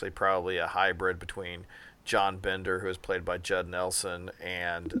actually probably a hybrid between John Bender, who was played by Judd Nelson,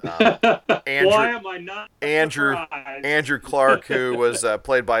 and Andrew Clark, who was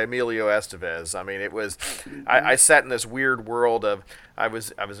played by Emilio Estevez. I mean, it was I sat in this weird world of I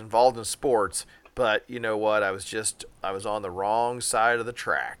was involved in sports, but you know what? I was on the wrong side of the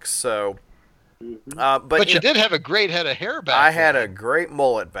tracks. So But you did have a great head of hair back then. I had a great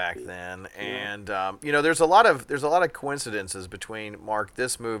mullet back then, and there's a lot of coincidences between Mark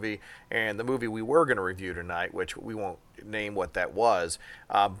this movie and the movie we were going to review tonight, which we won't name what that was.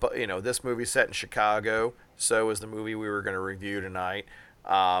 But this movie set in Chicago, so is the movie we were going to review tonight.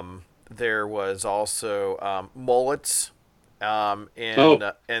 There was also mullets. In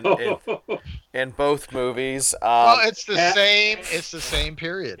both movies. Well, it's the same. It's the same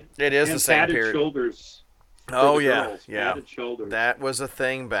period. It is the same period. Shoulders. Oh yeah, girls, yeah. Padded shoulders. That was a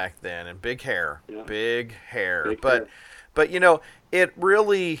thing back then, and big hair, big hair. Big but, hair. but it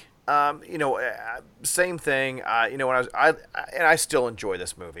really, same thing. When I still enjoy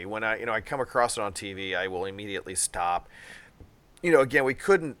this movie. When I come across it on TV, I will immediately stop. Again, we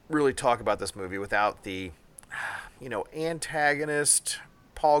couldn't really talk about this movie without the antagonist,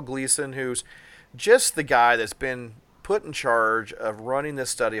 Paul Gleason, who's just the guy that's been put in charge of running this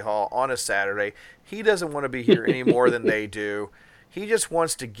study hall on a Saturday. He doesn't want to be here any more than they do. He just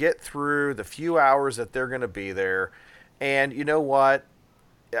wants to get through the few hours that they're going to be there. And you know what?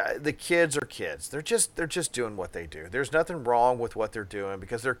 The kids are kids. They're just doing what they do. There's nothing wrong with what they're doing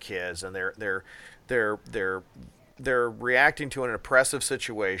because they're kids and they're reacting to an oppressive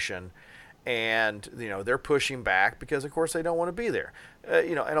situation. And they're pushing back because of course they don't want to be there,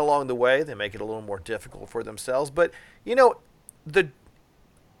 and along the way they make it a little more difficult for themselves. But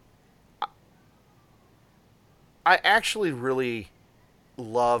I actually really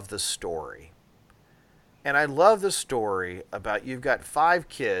love the story, and I love the story about you've got 5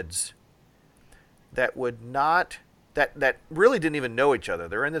 kids that that really didn't even know each other.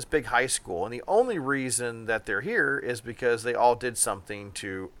 They're in this big high school, and the only reason that they're here is because they all did something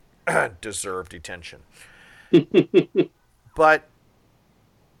to deserve detention. But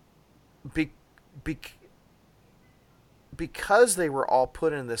because they were all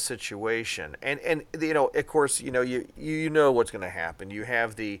put in this situation, and of course, you know what's going to happen. You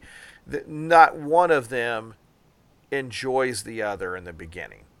have the not one of them enjoys the other in the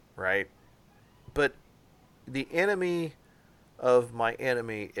beginning, right? But the enemy of my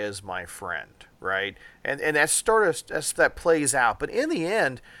enemy is my friend, right? And that plays out. But in the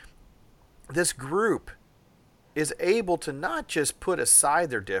end, this group is able to not just put aside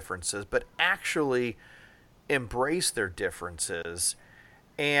their differences, but actually embrace their differences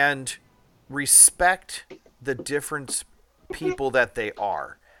and respect the different people that they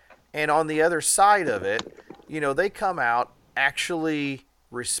are. And on the other side of it, they come out actually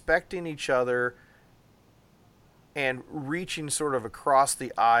respecting each other and reaching sort of across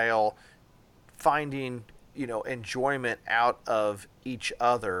the aisle, finding, enjoyment out of each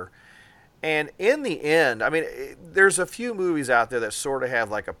other. And in the end, I mean, there's a few movies out there that sort of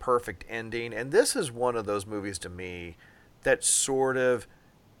have like a perfect ending. And this is one of those movies to me that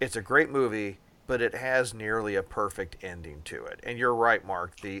it's a great movie, but it has nearly a perfect ending to it. And you're right,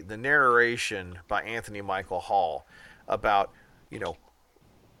 Mark. The narration by Anthony Michael Hall about,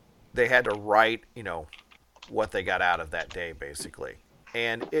 they had to write, what they got out of that day, basically.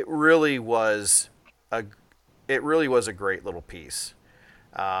 And it really was a great little piece.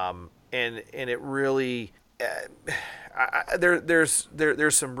 And it really there's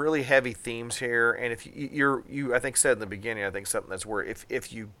some really heavy themes here, and if you I think said in the beginning, I think something that's where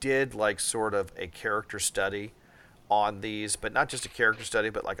if you did like sort of a character study on these, but not just a character study,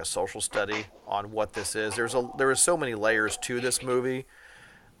 but like a social study on what this is. There are so many layers to this movie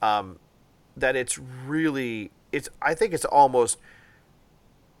that I think it's almost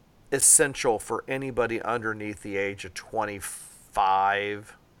essential for anybody underneath the age of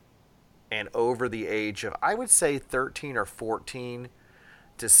 25 and over the age of, I would say, 13 or 14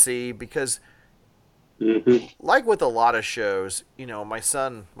 to see, because like with a lot of shows, my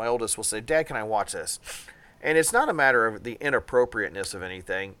son, my oldest, will say, "Dad, can I watch this?" And it's not a matter of the inappropriateness of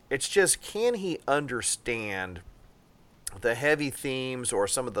anything. It's just, can he understand the heavy themes or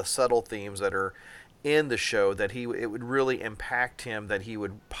some of the subtle themes that are in the show that it would really impact him, that he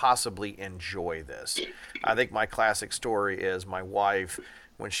would possibly enjoy this. I think my classic story is my wife,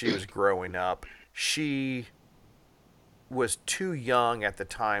 when she was growing up, she was too young at the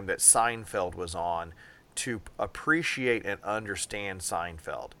time that Seinfeld was on to appreciate and understand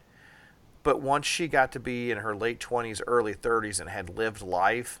Seinfeld. But once she got to be in her late 20s, early 30s, and had lived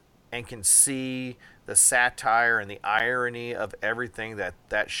life and can see the satire and the irony of everything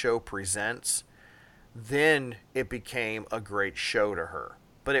that show presents, then it became a great show to her.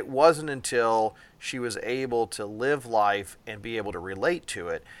 But it wasn't until she was able to live life and be able to relate to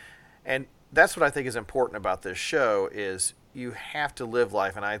it. And that's what I think is important about this show, is you have to live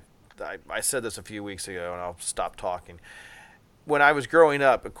life. And I said this a few weeks ago, and I'll stop talking. when I was growing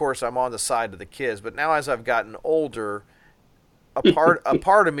up, of course, I'm on the side of the kids, but now as I've gotten older, a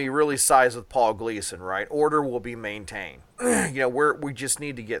part of me really sides with Paul Gleason, right? Order will be maintained. We just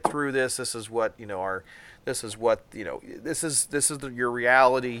need to get through this. This is what this is your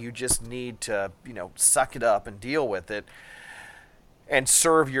reality. You just need to suck it up and deal with it, and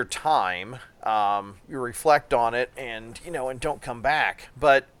serve your time. You reflect on it, and don't come back.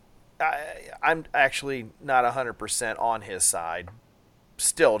 But I'm actually not 100% on his side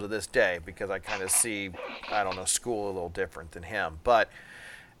still to this day, because I kind of see, school a little different than him. But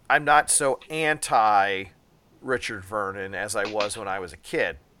I'm not so anti Richard Vernon as I was when I was a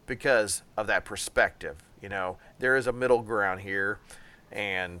kid because of that perspective. There is a middle ground here,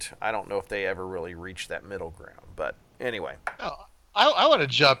 and I don't know if they ever really reached that middle ground. But anyway. I want to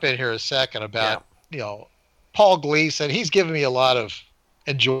jump in here a second about, Paul Gleason. He's given me a lot of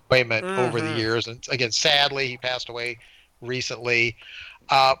enjoyment over the years. And again, sadly, he passed away recently.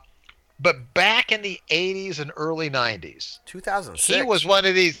 But back in the 80s and early 90s, 2006, he was one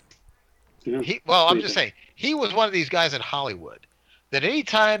of these. I'm just saying, he was one of these guys in Hollywood that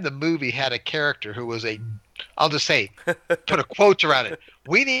anytime the movie had a character who was I'll just say, put a quote around it,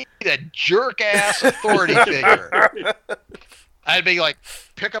 we need a jerk-ass authority figure. I'd be like,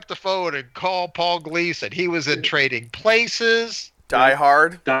 pick up the phone and call Paul Gleason. He was in Trading Places. Die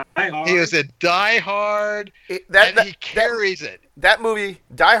Hard. He was in Die Hard. And he carries it. That movie,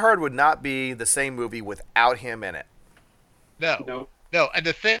 Die Hard, would not be the same movie without him in it. No. And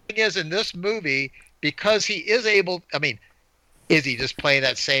the thing is, in this movie, because he is able, is he just playing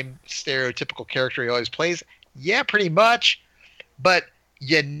that same stereotypical character he always plays? Yeah, pretty much. But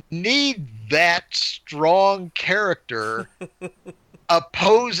you need that strong character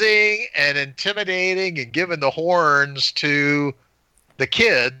opposing and intimidating and giving the horns to the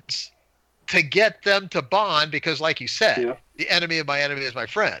kids to get them to bond, because like you said, the enemy of my enemy is my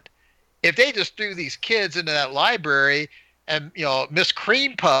friend. If they just threw these kids into that library and, Miss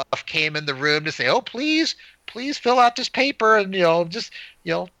Cream Puff came in the room to say, oh, please fill out this paper and, just,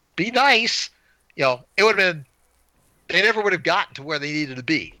 be nice, it would have been, they never would have gotten to where they needed to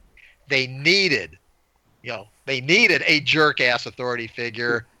be. They needed a jerk-ass authority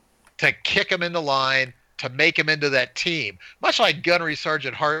figure to kick them in the line, to make him into that team, much like Gunnery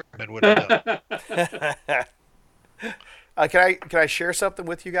Sergeant Hartman would have done. Can I share something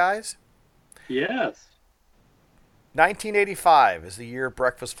with you guys? Yes. 1985 is the year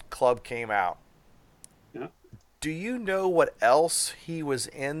Breakfast Club came out. Yeah. Do you know what else he was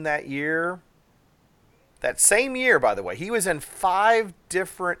in that year? That same year, by the way, he was in 6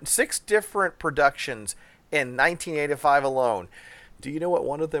 different productions in 1985 alone. Do you know what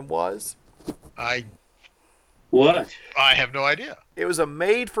one of them was? What? I have no idea. It was a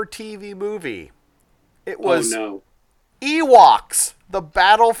made-for-TV movie. It was Ewoks, The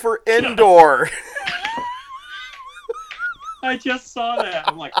Battle for Endor. I just saw that.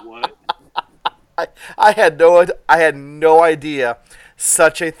 I'm like, what? I had no idea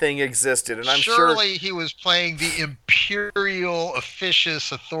such a thing existed, and I'm surely he was playing the imperial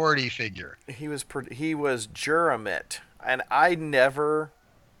officious authority figure. He was Juramit, and I had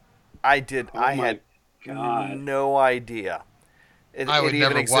no idea. I would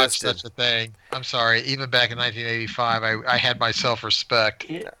never existed. watch such a thing. I'm sorry. Even back in 1985, I had my self-respect.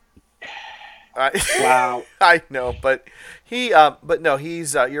 Wow. I know, but he's.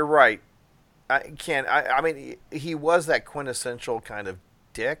 You're right. He was that quintessential kind of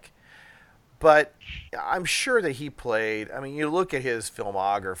dick, but I'm sure that he played. You look at his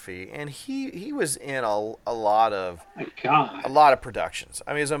filmography, and he was in a lot of productions.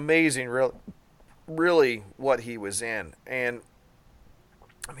 It's amazing, really what he was in, and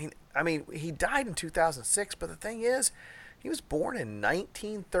he died in 2006. But the thing is, he was born in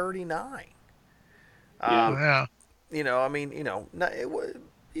 1939. Yeah.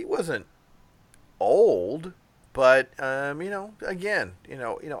 He wasn't old, but a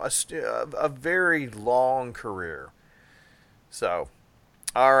very long career. So,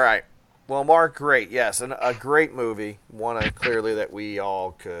 all right. Well, Mark, great. Yes, a great movie. One clearly that we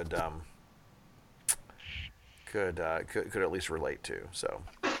all could at least relate to. So.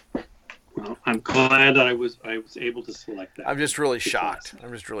 Well, I'm glad that I was able to select that. I'm just really shocked.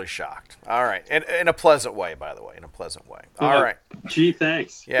 All right, and in a pleasant way, by the way, All right. Gee,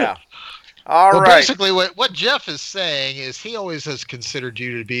 thanks. Yeah. All right. Basically, what Jeff is saying is he always has considered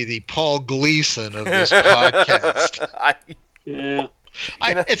you to be the Paul Gleason of this podcast.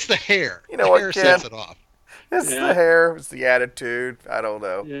 It's the hair. You know the what, hair sets it off. It's the hair. It's the attitude. I don't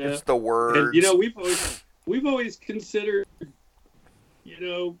know. Yeah. It's the words. And, we've always considered,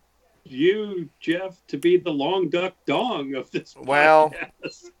 you, Jeff, to be the long duck dong of this Well,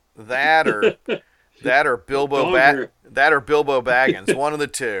 podcast. that or Bilbo Baggins, one of the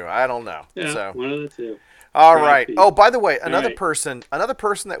two. I don't know. Yeah, So one of the two. all right. Oh, by the way, another right. person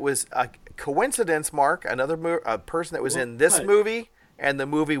that was a coincidence, Mark. Another person that was in this movie and the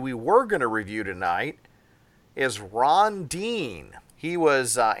movie we were going to review tonight is Ron Dean. He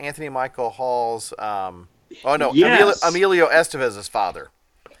was Anthony Michael Hall's. Yes. Emilio Estevez's father.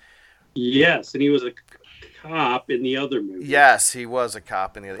 Yes, and he was a cop in the other movie. Yes, he was a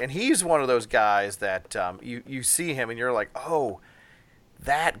cop in the other, and he's one of those guys that you see him and you're like, oh,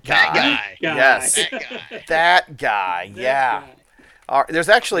 that guy. That guy. Yes, that guy. Yeah. There's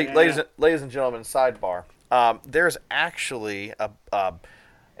actually, Yeah. ladies and gentlemen, sidebar. There's actually a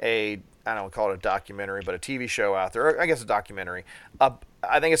I don't call it a documentary, but a TV show out there. Or I guess a documentary.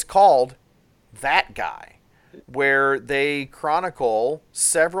 I think it's called That Guy, where they chronicle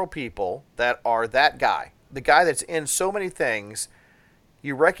several people that are that guy. The guy that's in so many things,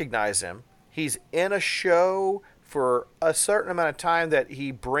 you recognize him. He's in a show for a certain amount of time that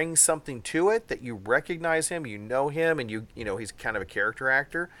he brings something to it, that you recognize him, you know him, and you know he's kind of a character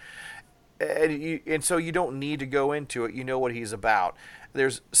actor. And so you don't need to go into it. You know what he's about.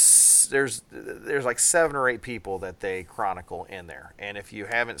 There's like 7 or 8 people that they chronicle in there, and if you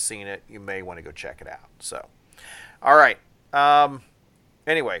haven't seen it, you may want to go check it out. So, all right.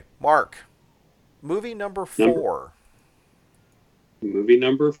 Anyway, Mark, movie number 4. Movie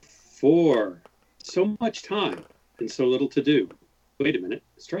number 4. So much time and so little to do. Wait a minute.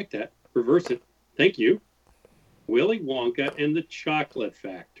 Strike that. Reverse it. Thank you. Willy Wonka and the Chocolate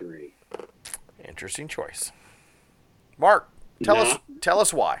Factory. Interesting choice. Mark, tell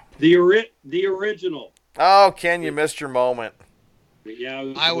us why. The original. Oh, Ken, you missed your moment.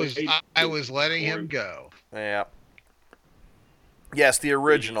 Yeah, I was letting him go. Yeah. Yes, the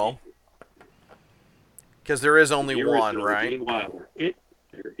original. Because there is only one, right?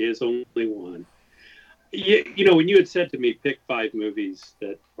 There is only one. You know, when you had said to me, pick 5 movies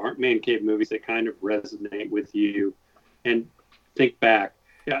that aren't Man Cave movies that kind of resonate with you, and think back.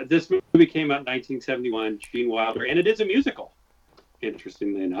 Yeah, this movie came out in 1971, Gene Wilder, and it is a musical,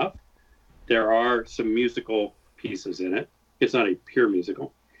 interestingly enough. There are some musical pieces in it. It's not a pure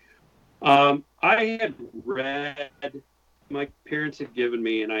musical. I had read, my parents had given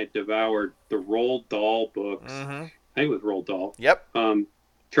me, and I devoured the Roald Dahl books. Mm-hmm. I think it was Roald Dahl. Yep.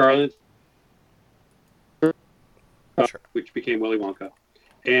 Charlie, Sure. which became Willy Wonka,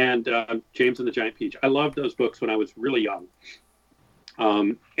 and James and the Giant Peach. I loved those books when I was really young.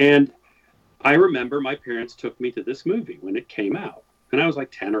 And I remember my parents took me to this movie when it came out, and I was like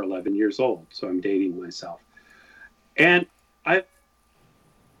 10 or 11 years old, so I'm dating myself. And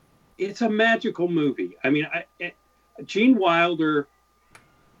it's a magical movie. I mean, Gene Wilder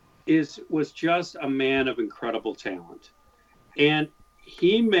was just a man of incredible talent, and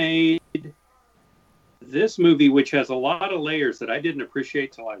he made this movie, which has a lot of layers that I didn't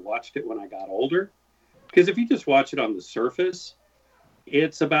appreciate till I watched it when I got older. Because if you just watch it on the surface,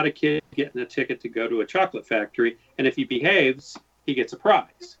 it's about a kid getting a ticket to go to a chocolate factory, and if he behaves, he gets a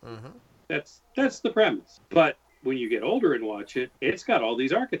prize. Mm-hmm. That's the premise. But when you get older and watch it, it's got all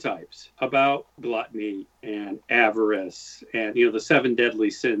these archetypes about gluttony and avarice and, the 7 deadly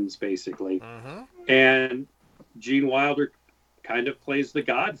sins, basically. Mm-hmm. And Gene Wilder kind of plays the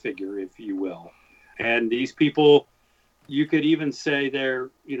God figure, if you will. And these people, you could even say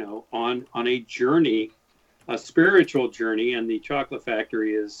they're, on a journey, a spiritual journey, and the chocolate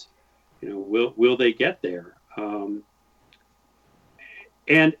factory is, will they get there?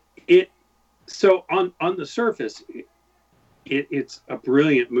 And so on the surface, it's a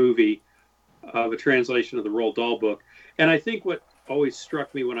brilliant movie of a translation of the Roald Dahl book. And I think what always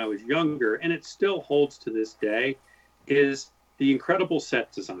struck me when I was younger, and it still holds to this day, is the incredible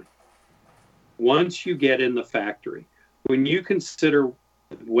set design. Once you get in the factory, when you consider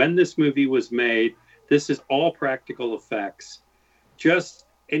when this movie was made, this is all practical effects.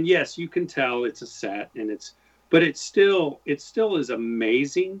 And yes, you can tell it's a set, but it still is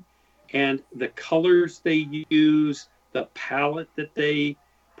amazing. And the colors they use, the palette that they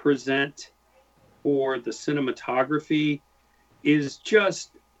present for the cinematography is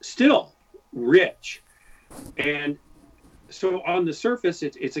just still rich. And so on the surface,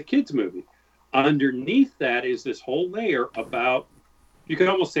 it's a kid's movie. Underneath that is this whole layer about, you could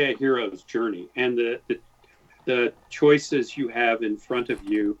almost say, a hero's journey, and the choices you have in front of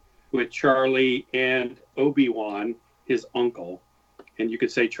you with Charlie and Obi-Wan, his uncle. And you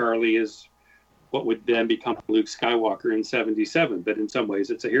could say Charlie is what would then become Luke Skywalker in 77, but in some ways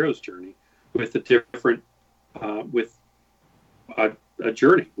it's a hero's journey with a different, with a a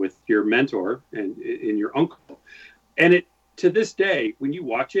journey with your mentor and your uncle. And it, to this day, when you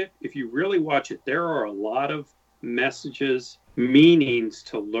watch it, if you really watch it, there are a lot of messages, meanings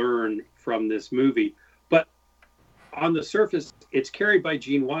to learn from this movie. But on the surface, it's carried by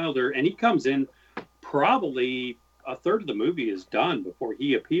Gene Wilder, and he comes in probably a third of the movie is done before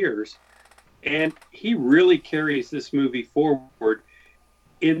he appears. And he really carries this movie forward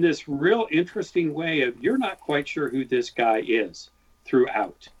in this real interesting way of you're not quite sure who this guy is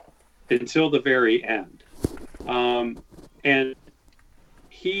throughout until the very end. And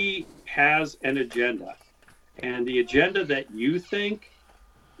he has an agenda. And the agenda that you think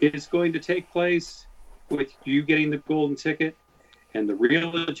is going to take place with you getting the golden ticket and the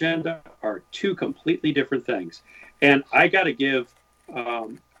real agenda are two completely different things. And I got to give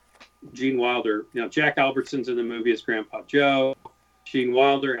Gene Wilder, Jack Albertson's in the movie as Grandpa Joe, Gene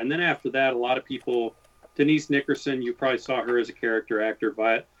Wilder. And then after that, a lot of people, Denise Nickerson, you probably saw her as a character actor,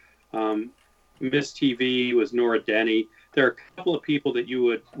 but Miss TV was Nora Denny. There are a couple of people that you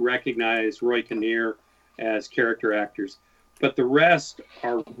would recognize, Roy Kinnear, as character actors. But the rest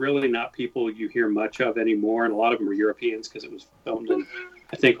are really not people you hear much of anymore. And a lot of them are Europeans because it was filmed in,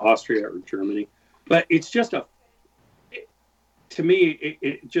 I think, Austria or Germany. But it's just to me,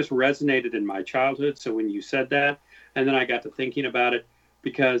 it just resonated in my childhood. So when you said that, and then I got to thinking about it,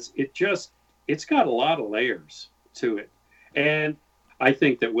 because it's got a lot of layers to it. And I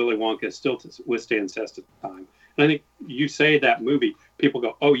think that Willy Wonka still withstands test of time. And I think you say that movie, people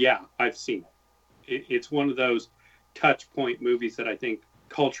go, oh yeah, I've seen it. It's one of those touch point movies that I think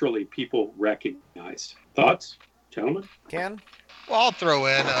culturally people recognize. Thoughts, gentlemen? Ken? Well, I'll throw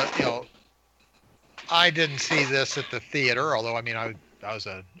in, I didn't see this at the theater, although, I was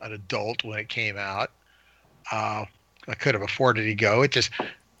an adult when it came out. I could have afforded to go. It just,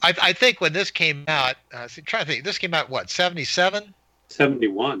 I think when this came out, trying to think, this came out, what, 77?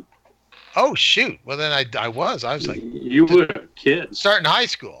 71. Oh, shoot. Well, then I was like... You were a kid. Starting high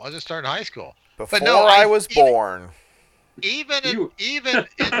school. I was just starting high school. Before I was born. Even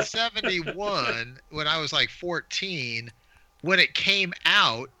in 71, when I was like 14, when it came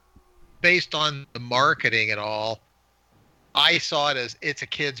out, based on the marketing and all, I saw it as it's a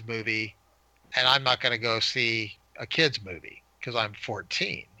kid's movie, and I'm not going to go see a kid's movie because I'm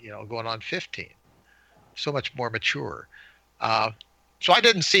 14, going on 15. So much more mature. So I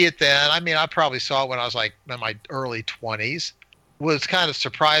didn't see it then. I probably saw it when I was like in my early 20s. Was kind of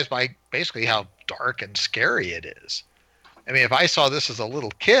surprised by basically how dark and scary it is. If I saw this as a little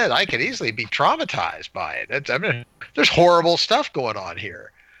kid, I could easily be traumatized by it. There's horrible stuff going on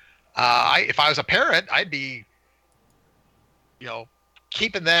here. If I was a parent, I'd be,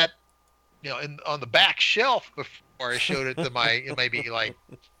 keeping that, on the back shelf before I showed it to my maybe like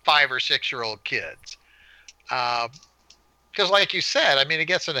 5 or 6 year old kids. Because like you said, it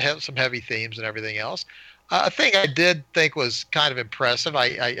gets into some heavy themes and everything else. A thing I did think was kind of impressive.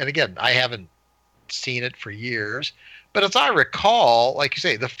 And again, I haven't seen it for years, but as I recall, like you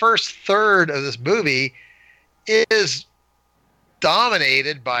say, the first third of this movie is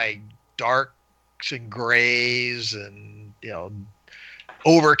dominated by darks and grays and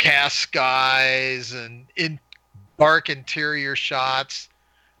overcast skies and dark interior shots,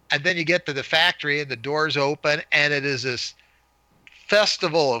 and then you get to the factory and the doors open and it is this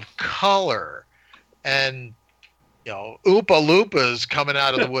festival of color and Oompa Loompas coming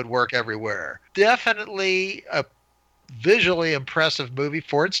out of the woodwork everywhere. Definitely a visually impressive movie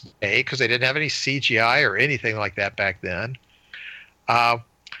for its day because they didn't have any CGI or anything like that back then. I'll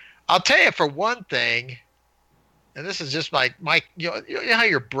tell you for one thing, and this is just my you know how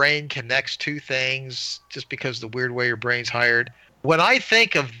your brain connects two things just because of the weird way your brain's hired. When I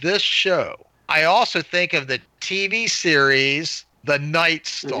think of this show, I also think of the TV series The Night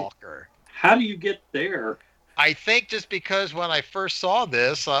Stalker. How do you get there? I think just because when I first saw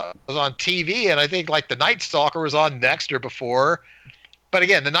this, it was on TV, and I think like The Night Stalker was on next or before. But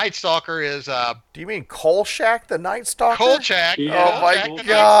again, The Night Stalker is... do you mean Kolchak, The Night Stalker? Kolchak. Yeah. Oh, my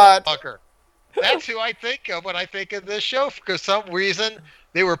God. That's who I think of when I think of this show, because some reason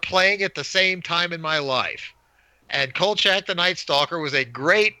they were playing at the same time in my life. And Kolchak, The Night Stalker was a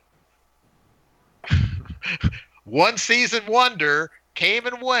great one-season wonder, came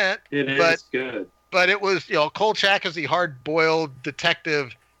and went. It is good. But it was, Kolchak is the hard-boiled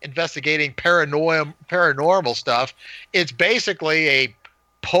detective investigating paranormal stuff. It's basically a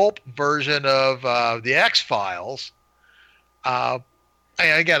pulp version of the X-Files. And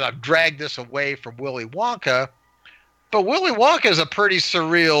again, I've dragged this away from Willy Wonka, but Willy Wonka is a pretty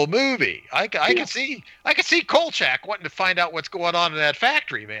surreal movie. I could see Kolchak wanting to find out what's going on in that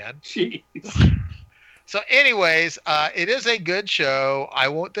factory, man. Jeez. So, anyways, it is a good show. I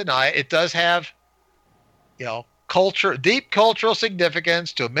won't deny it. It does have, deep cultural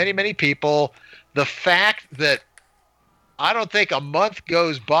significance to many, many people. The fact that I don't think a month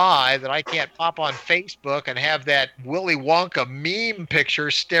goes by that I can't pop on Facebook and have that Willy Wonka meme picture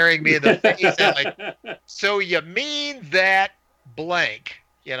staring me in the face. And like, so you mean that blank,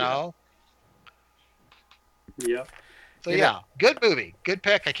 Yep. So yeah, good movie, good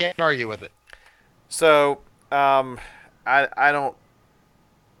pick. I can't argue with it. So, I don't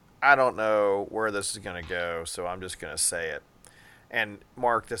know where this is going to go, so I'm just going to say it. And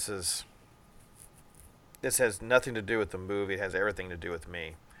Mark, this has nothing to do with the movie. It has everything to do with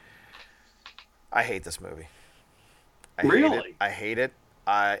me. I hate this movie. Really? I hate it.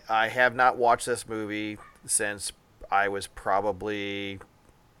 I have not watched this movie since I was probably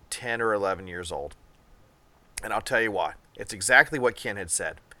 10 or 11 years old. And I'll tell you why. It's exactly what Ken had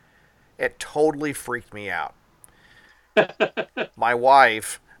said. It totally freaked me out. My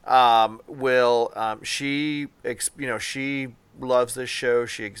wife she loves this show.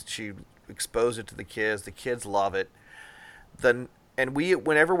 She exposed it to the kids. The kids love it.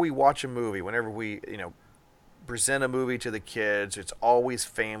 Whenever we watch a movie, whenever we present a movie to the kids, it's always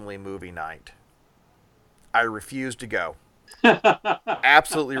family movie night. I refuse to go.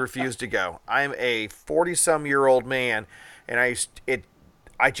 Absolutely refuse to go. I'm a 40-some-year-old man, and I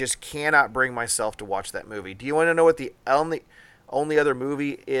just cannot bring myself to watch that movie. Do you want to know what the only other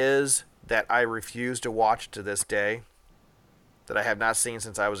movie is that I refuse to watch to this day? That I have not seen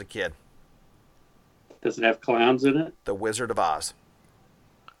since I was a kid. Does it have clowns in it? The Wizard of Oz.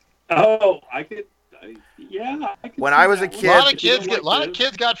 Oh, I could when I was a kid, a lot of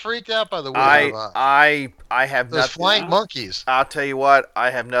kids got freaked out by the Wizard of Oz. I have those flying monkeys. I'll tell you what, I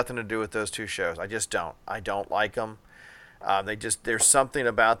have nothing to do with those two shows. I just don't. I don't like them. There's something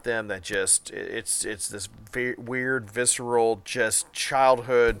about them that just it's this weird, visceral, just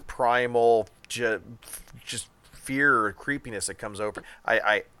childhood, primal, just fear or creepiness that comes over.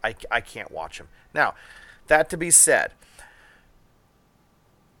 I can't watch them. Now, that to be said,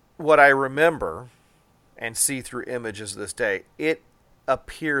 what I remember and see through images this day, it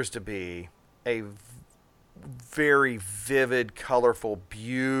appears to be a very vivid, colorful,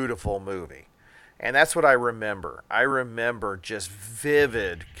 beautiful movie. And that's what I remember. I remember just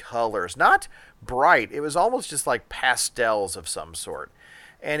vivid colors. Not bright. It was almost just like pastels of some sort.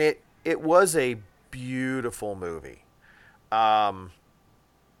 And it was a beautiful movie. I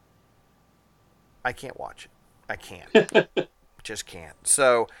can't watch it. I can't. Just can't.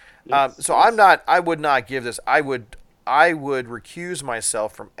 So I would not give this. I would recuse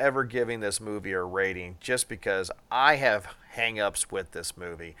myself from ever giving this movie a rating just because I have hang-ups with this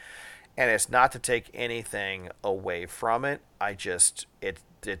movie. And it's not to take anything away from it. It's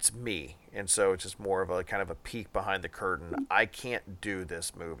me. And so it's just more of a kind of a peek behind the curtain. I can't do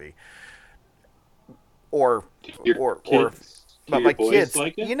this movie. But my kids,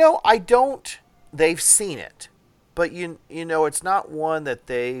 like it? I don't. They've seen it. But it's not one that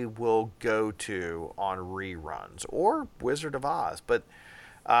they will go to on reruns or Wizard of Oz. But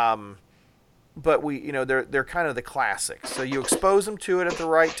they're kind of the classics. So you expose them to it at the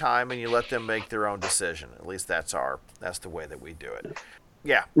right time, and you let them make their own decision. At least that's the way that we do it.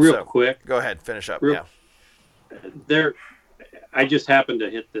 Yeah. Real quick. Go ahead, finish up. I just happened to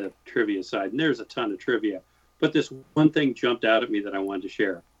hit the trivia side, and there's a ton of trivia. But this one thing jumped out at me that I wanted to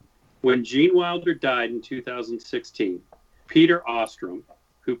share. When Gene Wilder died in 2016, Peter Ostrom,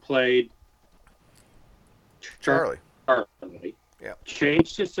 who played Charlie,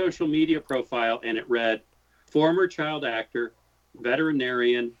 changed his social media profile, and it read, former child actor,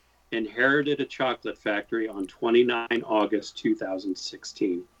 veterinarian, inherited a chocolate factory on 29 August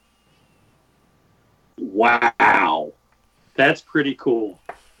 2016. Wow. That's pretty cool.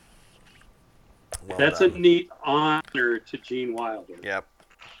 That's done. A neat honor to Gene Wilder. Yep.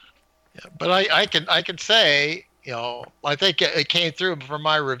 Yeah, but I can say, I think it came through from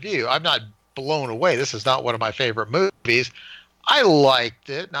my review. I'm not blown away. This is not one of my favorite movies. I liked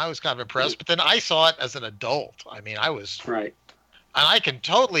it, and I was kind of impressed. But then I saw it as an adult. I mean, I was right, and I can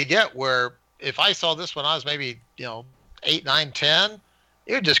totally get where if I saw this when I was maybe 8, 9, 10,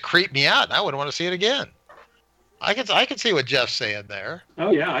 it would just creep me out, and I wouldn't want to see it again. I can see what Jeff's saying there.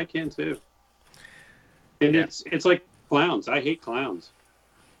 Oh yeah, I can too. And it's like clowns. I hate clowns.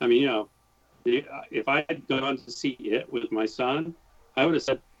 I mean, if I had gone to see it with my son, I would have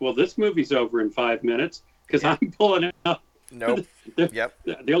said, well, this movie's over in 5 minutes because I'm pulling it up. Nope. Yep.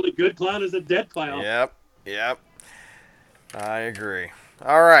 The only good clown is a dead clown. Yep. I agree.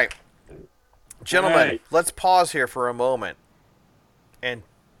 All right. Gentlemen, let's pause here for a moment and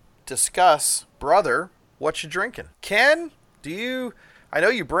discuss Brother what you drinking. Ken, I know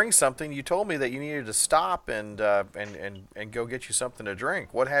you bring something. You told me that you needed to stop and go get you something to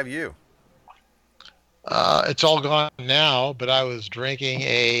drink. What have you? It's all gone now, but I was drinking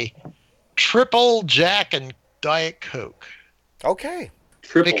a triple Jack and Diet Coke. Okay.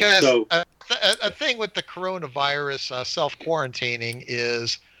 Triple. Because So a thing with the coronavirus self-quarantining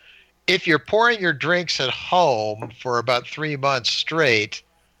is if you're pouring your drinks at home for about 3 months straight,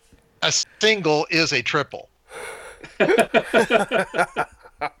 a single is a triple.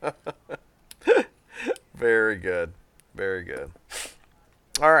 Very good. Very good.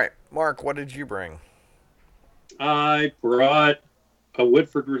 All right, Mark, what did you bring? I brought a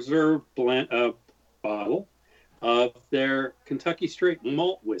Woodford Reserve bottle of their Kentucky Straight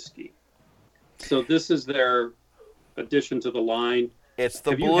Malt whiskey. So this is their addition to the line. It's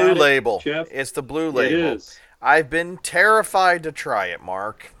the Have you blue had it, label. Jeff? It's the blue label. It is. I've been terrified to try it,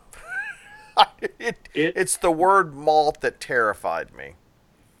 Mark. It's the word malt that terrified me.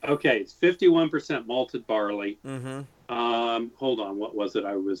 Okay, it's 51% malted barley. Mm-hmm. Hold on, what was it?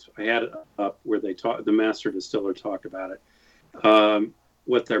 I had it up where the master distiller talked about it.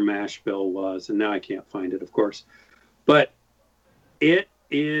 What their mash bill was, and now I can't find it, of course. But it's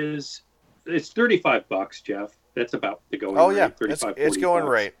 $35, Jeff. That's about the going rate. Oh yeah, 35, it's going $40.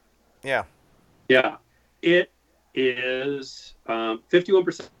 rate. Yeah. Yeah, it is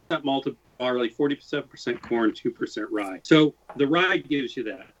 51% malted barley, 47% corn, 2% rye. So the rye gives you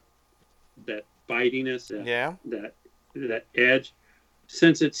that bitiness, that edge.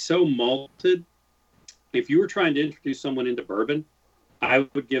 Since it's so malted, if you were trying to introduce someone into bourbon, I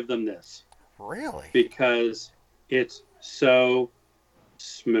would give them this. Really? Because it's so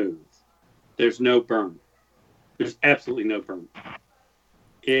smooth. There's no burn. There's absolutely no burn.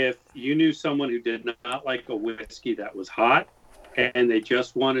 If you knew someone who did not like a whiskey that was hot and they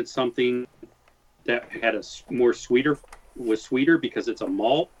just wanted something that had was sweeter because it's a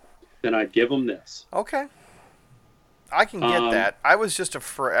malt, then I'd give them this. Okay. I can get that. I was just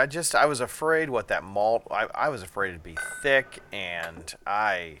afraid. I was afraid what that malt. I was afraid it'd be thick, and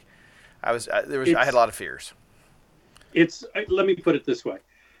I had a lot of fears. Let me put it this way: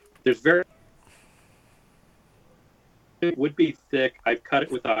 it would be thick. I've cut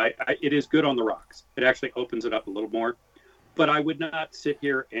it with it is good on the rocks. It actually opens it up a little more, but I would not sit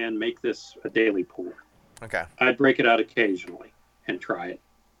here and make this a daily pour. Okay. I'd break it out occasionally and try it.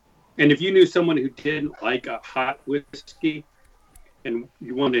 And if you knew someone who didn't like a hot whiskey and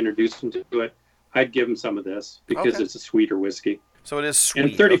you wanted to introduce them to it, I'd give them some of this because it's a sweeter whiskey. So it is sweet.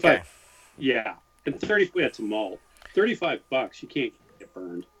 And 35, okay. Yeah. And it's a malt. $35, you can't get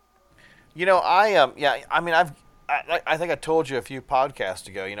burned. You know, I think I told you a few podcasts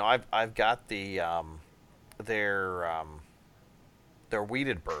ago. You know, I've got their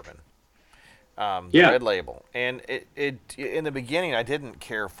wheated bourbon. The red label, and it in the beginning I didn't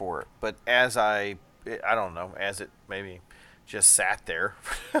care for it, but as I don't know, as it maybe just sat there,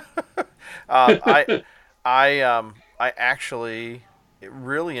 I actually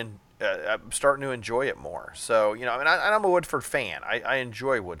really I'm starting to enjoy it more. So you know, I mean, I'm a Woodford fan. I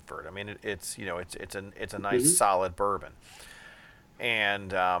enjoy Woodford. I mean, it's a nice solid bourbon,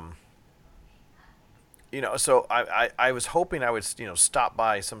 and you know, so I was hoping I would, stop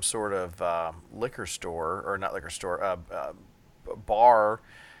by some sort of liquor store, or not liquor store, bar,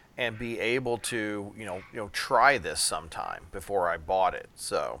 and be able to, try this sometime before I bought it.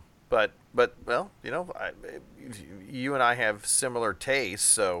 So, but well, you and I have similar tastes,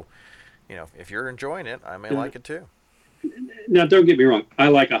 so, if you're enjoying it, I may like it too. Now, don't get me wrong. I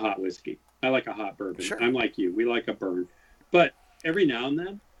like a hot whiskey. I like a hot bourbon. Sure. I'm like you. We like a burn. But every now and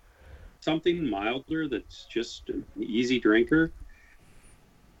then, something milder that's just an easy drinker,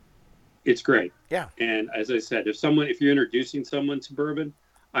 it's great. Yeah. And as I said, if you're introducing someone to bourbon,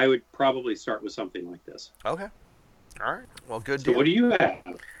 I would probably start with something like this. Okay. All right. Well, good So deal. what do you have?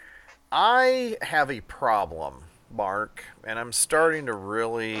 I have a problem, Mark, and I'm starting to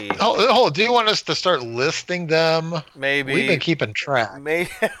really... Oh, do you want us to start listing them? Maybe. We've been keeping track. Maybe.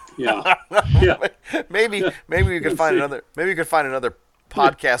 Yeah. Yeah. Maybe we could find another. Maybe we could find another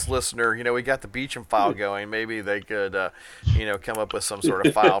podcast listener. We got the Beecham file going. Maybe they could, come up with some sort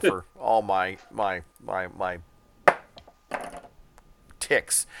of file for all my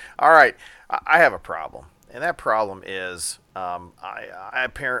ticks. All right, I have a problem, and that problem is I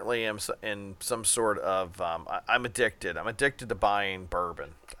apparently am in some sort of I'm addicted. I'm addicted to buying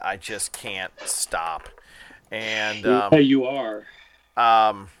bourbon. I just can't stop. And yeah, you are.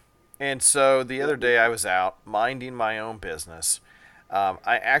 And so the other day I was out minding my own business.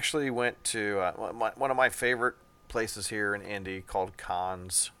 I actually went to one of my favorite places here in Indy called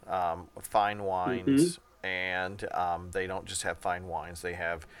Conn's, Fine Wines, and they don't just have fine wines. They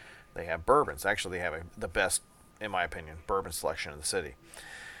have bourbons. Actually, they have the best, in my opinion, bourbon selection in the city.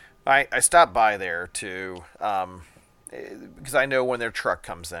 I stopped by there to because I know when their truck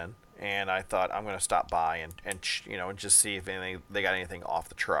comes in, and I thought I'm going to stop by and just see if they got anything off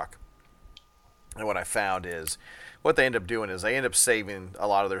the truck. And what I found is, what they end up doing is they end up saving a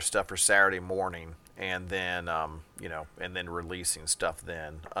lot of their stuff for Saturday morning, and then and then releasing stuff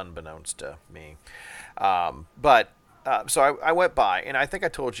then, unbeknownst to me. So I went by, and I think I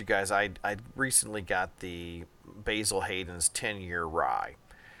told you guys I recently got the Basil Hayden's 10-year rye,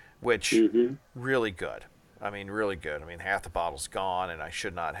 which really good. I mean, really good. I mean, half the bottle's gone, and I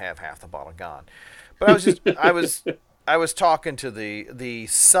should not have half the bottle gone. But I was talking to the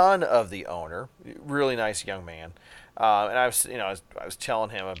son of the owner, really nice young man, and I was telling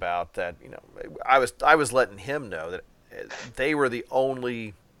him about that. I was letting him know that they were the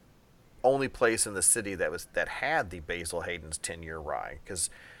only place in the city that had the Basil Hayden's 10-year rye, because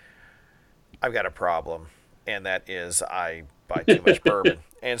I've got a problem, and that is I buy too much bourbon.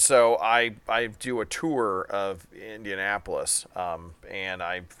 And so I do a tour of Indianapolis, and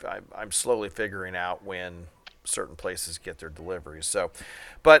I'm slowly figuring out when certain places get their deliveries. So,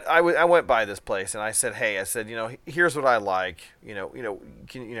 but I went by this place, and I said, hey, here's what I like.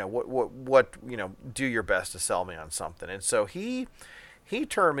 What do your best to sell me on something. And so he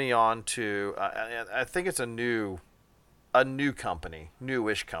turned me on to I think it's a new company,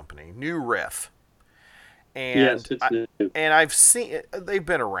 newish company, New Riff. And yes, it's new. And I've seen they've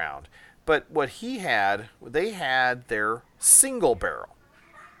been around, but what they had their single barrel,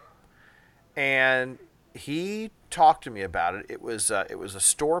 and he talked to me about it. It was a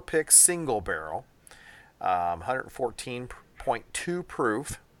store pick single barrel, 114.2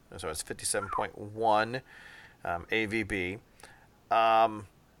 proof, so it's 57.1 AVB.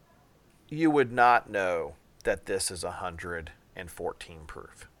 You would not know that this is 114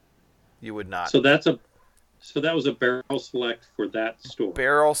 proof. You would not. So that was a barrel select for that store.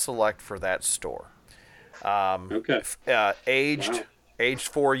 Barrel select for that store. Okay. Aged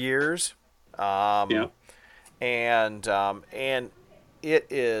 4 years. Yeah. And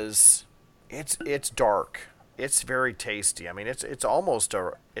it's dark. It's very tasty. I mean, it's almost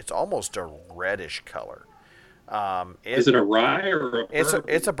a reddish color. Is it a rye or a bourbon?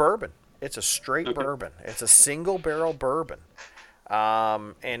 It's a bourbon. It's a straight bourbon. It's a single barrel bourbon.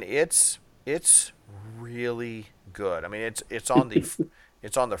 And it's really good. I mean, it's on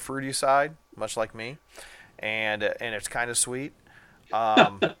the fruity side, much like me, and it's kind of sweet,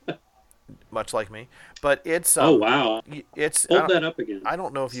 much like me. But it's oh wow! Hold that up again. I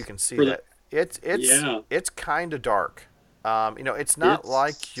don't know if you can see that. It's kind of dark. It's not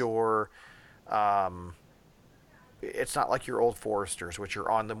like your it's not like your Old Foresters, which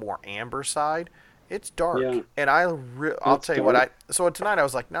are on the more amber side. It's dark, and I'll tell you what. So tonight I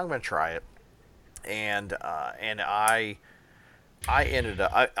was like, now I'm going to try it. And I ended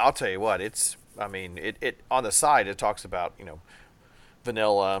up. I'll tell you what. It on the side it talks about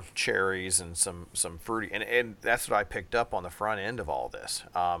vanilla, cherries, and some fruity, and that's what I picked up on the front end of all this.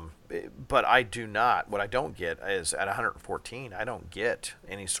 But I do not. What I don't get is at 114. I don't get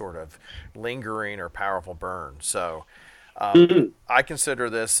any sort of lingering or powerful burn. So I consider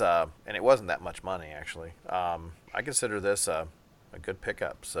this, and it wasn't that much money actually. I consider this a good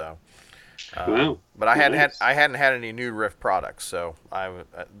pickup. So. Wow. But I hadn't had any New Riff products, so I was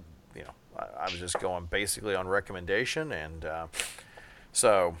just going basically on recommendation, and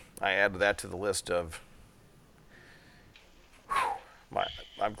so I added that to the list of.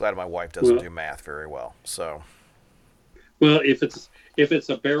 I'm glad my wife doesn't do math very well. So. Well, if it's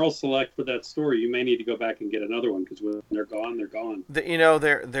a barrel select for that store, you may need to go back and get another one, because when they're gone, they're gone.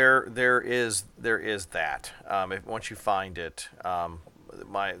 There is that. Once you find it.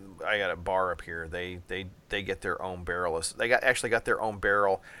 I got a bar up here. They get their own barrel. They actually got their own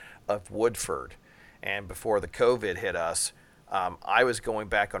barrel of Woodford, and before the COVID hit us, I was going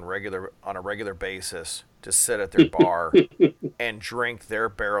back on a regular basis to sit at their bar and drink their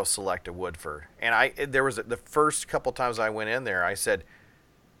barrel select of Woodford. And there was the first couple times I went in there, I said,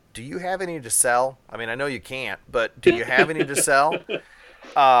 "Do you have any to sell? I mean, I know you can't, but do you have any to sell?"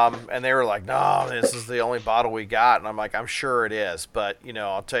 And they were like, "No, this is the only bottle we got." And I'm like, "I'm sure it is, but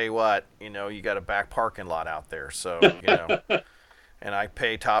I'll tell you what, you got a back parking lot out there, so and I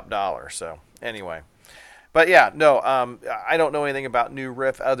pay top dollar." So anyway, but yeah, no, I don't know anything about New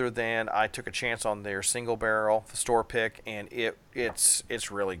Riff other than I took a chance on their single barrel, the store pick, and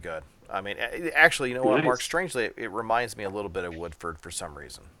it's really good. I mean, actually, what, Mark? Strangely, it reminds me a little bit of Woodford for some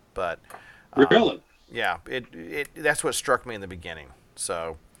reason, but really, yeah, it that's what struck me in the beginning.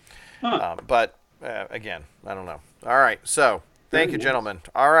 So, but Again, I don't know. All right, so thank you, gentlemen.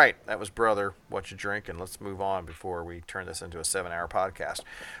 All right, that was Brother, What You Drink, and let's move on before we turn this into a 7-hour podcast.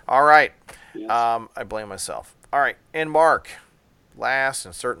 All right, Yes. I blame myself. All right, and Mark, last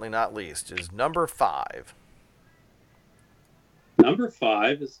and certainly not least, is number 5. Number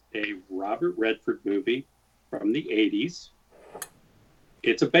 5 is a Robert Redford movie from the 80s.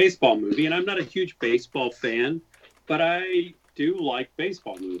 It's a baseball movie, and I'm not a huge baseball fan, but I do like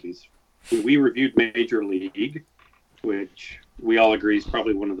baseball movies. We reviewed Major League, which we all agree is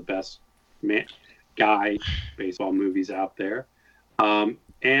probably one of the best guy baseball movies out there.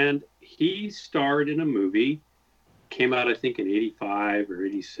 And he starred in a movie, came out I think in 85 or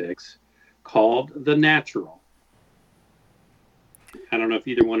 86, called The Natural. I don't know if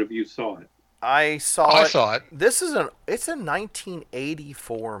either one of you saw it. I saw it. It's a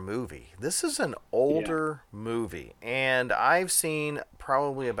 1984 movie. This is an older movie, and I've seen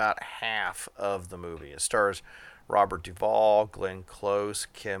probably about half of the movie. It stars Robert Duvall, Glenn Close,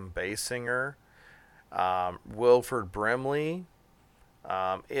 Kim Basinger, Wilford Brimley.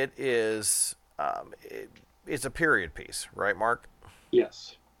 It's a period piece, right, Mark?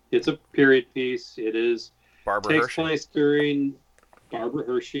 Yes, it's a period piece. It is. Barbara takes Hershey. place during Barbara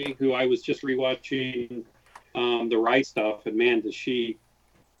Hershey, who I was just rewatching The Right Stuff, and man, is she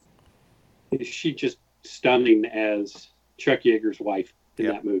just stunning as Chuck Yeager's wife in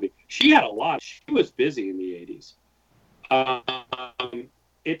that movie. She had a lot. She was busy in the 80s.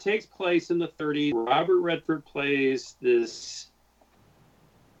 It takes place in the 30s. Robert Redford plays this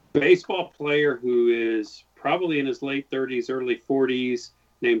baseball player who is probably in his late 30s, early 40s,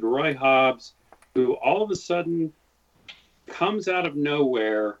 named Roy Hobbs, who all of a sudden comes out of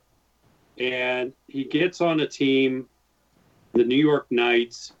nowhere, and he gets on a team, the New York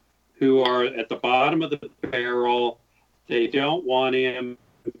Knights, who are at the bottom of the barrel. They don't want him.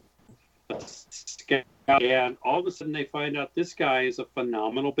 And all of a sudden they find out this guy is a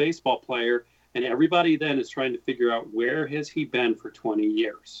phenomenal baseball player, and everybody then is trying to figure out where has he been for 20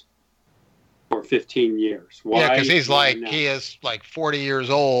 years or 15 years. Why? Yeah, because he is like 40 years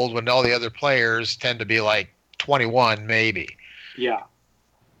old when all the other players tend to be like 21 maybe. Yeah.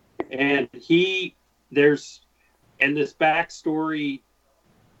 And this backstory,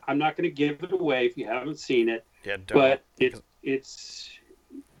 I'm not going to give it away if you haven't seen it. Yeah, don't. But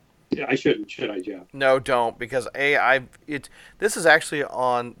I shouldn't, should I, Jeff? No, don't, because this is actually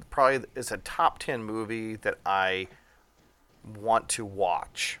it's a top 10 movie that I want to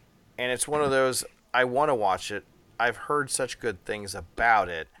watch. And it's one of those, I want to watch it. I've heard such good things about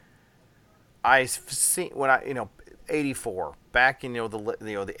it. I've seen 84 back in the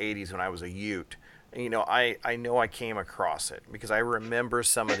 80s when I was a Ute. I know I came across it because I remember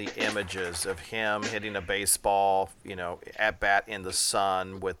some of the images of him hitting a baseball, at bat in the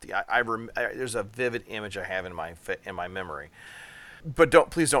sun with there's a vivid image I have in my memory.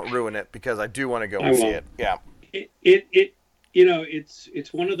 But please don't ruin it because I do want to go and see it. Yeah. It's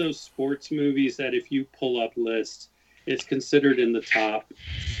one of those sports movies that if you pull up lists, it's considered in the top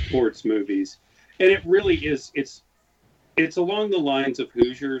sports movies. And it really is. It's along the lines of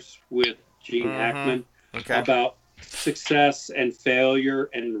Hoosiers with Gene Hackman about success and failure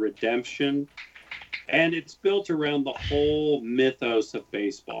and redemption. And it's built around the whole mythos of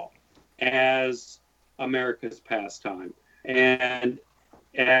baseball as America's pastime and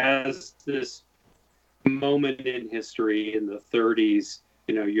as this moment in history in the 30s.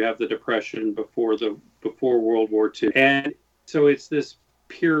 You have the Depression before World War II. And so it's this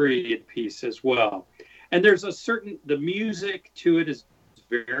period piece as well. And there's the music to it is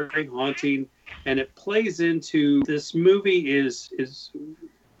very haunting, and it plays into this movie is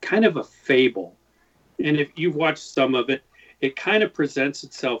kind of a fable. And if you've watched some of it, it kind of presents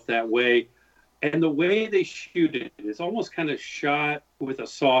itself that way. And the way they shoot it is almost kind of shot with a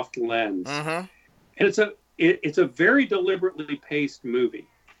soft lens. And it's a very deliberately paced movie,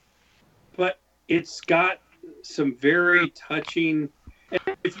 but it's got some very touching.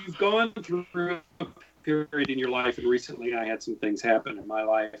 And if you've gone through a period in your life, and recently I had some things happen in my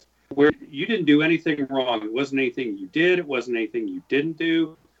life where you didn't do anything wrong. It wasn't anything you did. It wasn't anything you didn't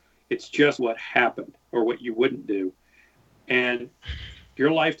do. It's just what happened or what you wouldn't do. And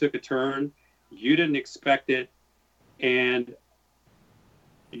your life took a turn. You didn't expect it. And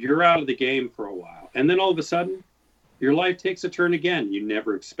you're out of the game for a while. And then all of a sudden, your life takes a turn again you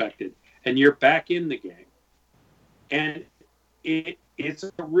never expected. And you're back in the game. And it's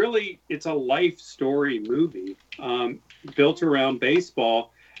a life story movie built around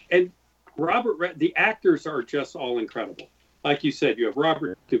baseball. And the actors are just all incredible. Like you said, you have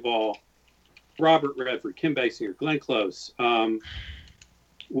Robert Duvall, Robert Redford, Kim Basinger, Glenn Close,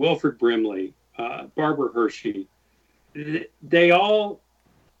 Wilford Brimley, Barbara Hershey. They all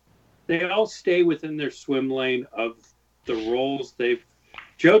stay within their swim lane of the roles they've.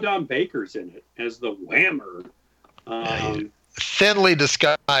 Joe Don Baker's in it as the Whammer. Thinly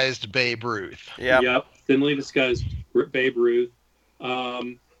disguised Babe Ruth. Yep, thinly disguised Babe Ruth.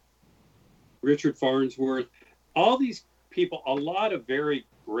 Richard Farnsworth. All these people, a lot of very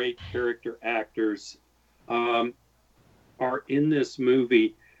great character actors are in this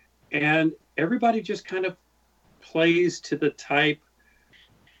movie. And everybody just kind of plays to the type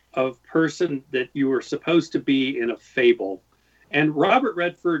of person that you were supposed to be in a fable. And Robert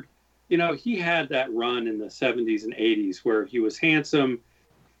Redford, he had that run in the 70s and 80s where he was handsome.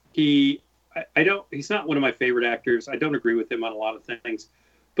 He's not one of my favorite actors. I don't agree with him on a lot of things,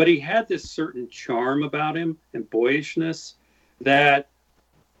 but he had this certain charm about him and boyishness that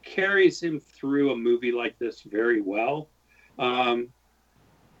carries him through a movie like this very well. And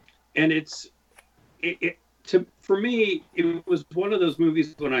for me, it was one of those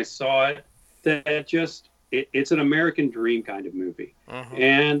movies when I saw it that it's an American dream kind of movie.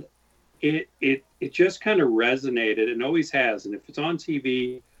 And it just kind of resonated and always has. And if it's on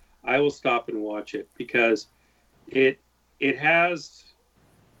TV, I will stop and watch it because it has,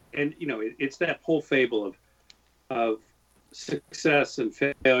 and it's that whole fable of success and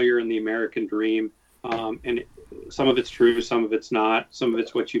failure in the American dream. And some of it's true, some of it's not, some of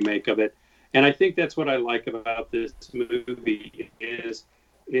it's what you make of it. And I think that's what I like about this movie is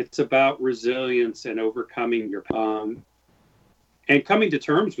it's about resilience and overcoming your and coming to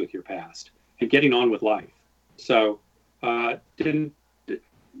terms with your past and getting on with life. So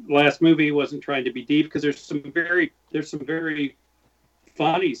last movie wasn't trying to be deep because there's some very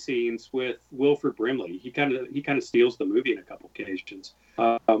funny scenes with Wilford Brimley. He kind of steals the movie in a couple occasions.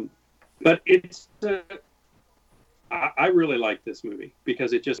 But it's I really like this movie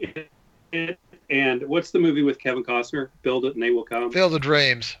because and what's the movie with Kevin Costner? Build It and They Will Come. Field of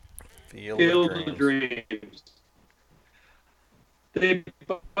Dreams. Field of Dreams. They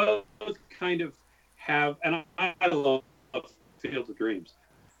both kind of have, and I love Field of Dreams.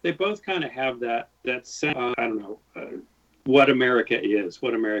 They both kind of have that sense, I don't know, what America is,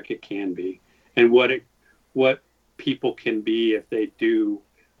 what America can be, and what people can be if they do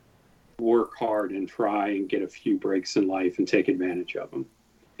work hard and try and get a few breaks in life and take advantage of them.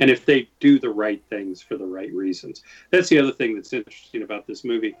 And if they do the right things for the right reasons. That's the other thing that's interesting about this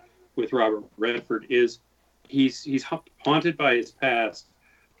movie with Robert Redford is he's haunted by his past,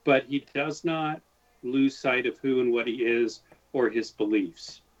 but he does not lose sight of who and what he is or his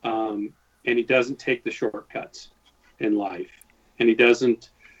beliefs. And he doesn't take the shortcuts in life. And he doesn't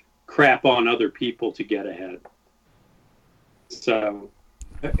crap on other people to get ahead. So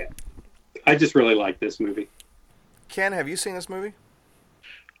I just really like this movie. Ken, have you seen this movie?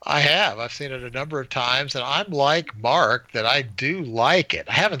 I have. I've seen it a number of times, and I'm like Mark that I do like it.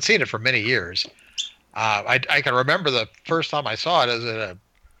 I haven't seen it for many years. I can remember the first time I saw it as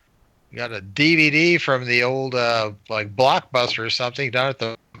got a DVD from the old like Blockbuster or something down at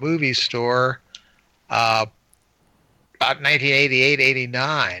the movie store about 1988,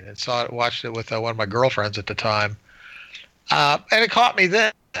 89, and watched it with one of my girlfriends at the time. And it caught me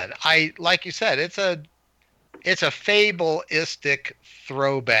then. Like you said, it's a fableistic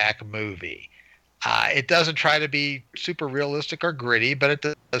throwback movie. It doesn't try to be super realistic or gritty, but it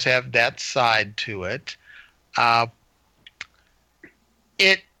does have that side to it. And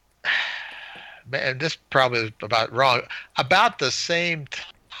this probably is about wrong. About the same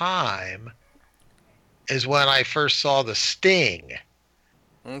time is when I first saw The Sting.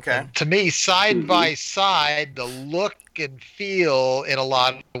 Okay. And to me, side by side, the look and feel in a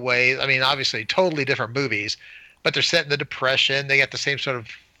lot of ways. I mean, obviously, totally different movies, but they're set in the Depression. They got the same sort of.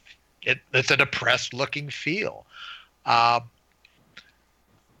 It's a depressed-looking feel. A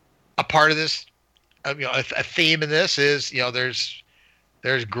part of this, a theme in this is,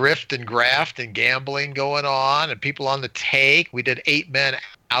 there's grift and graft and gambling going on, and people on the take. We did 8 Men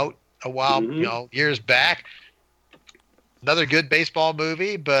Out a while, years back. Another good baseball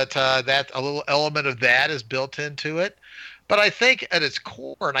movie, but that a little element of that is built into it. But I think at its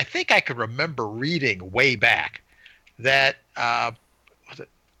core, and I think I could remember reading way back that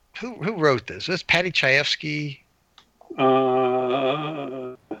who wrote this? Was this Patty Chayefsky?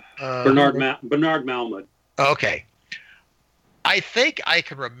 Bernard Malamud. Okay. I think I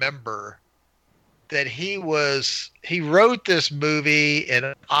can remember that he wrote this movie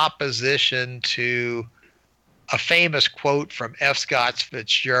in opposition to a famous quote from F. Scott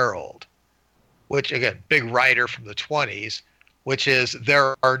Fitzgerald, which, again, big writer from the 20s, which is,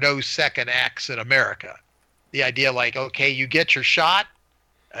 there are no second acts in America. The idea like, okay, you get your shot,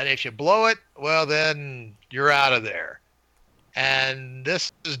 And if you blow it, well, then you're out of there. And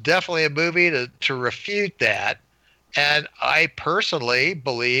this is definitely a movie to refute that. And I personally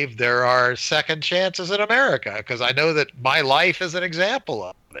believe there are second chances in America because I know that my life is an example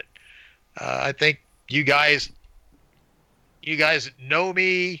of it. I think you guys know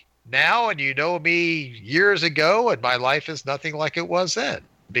me now, and you know me years ago, and my life is nothing like it was then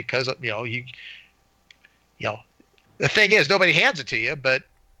because you know the thing is nobody hands it to you, but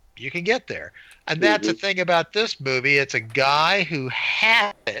you can get there. And that's the thing about this movie. It's a guy who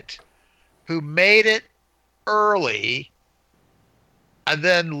had it, who made it early, and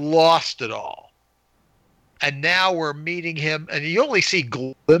then lost it all. And now we're meeting him, and you only see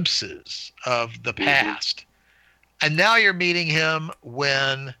glimpses of the past. And now you're meeting him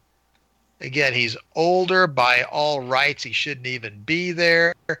when, again, he's older by all rights. He shouldn't even be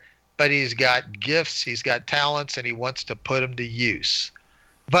there, but he's got gifts, he's got talents, and he wants to put them to use.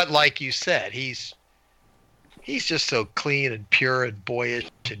 But like you said, he's just so clean and pure and boyish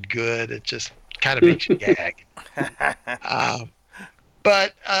and good. It just kind of makes you gag.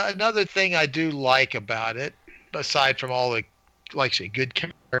 But another thing I do like about it, aside from all the, like I say, good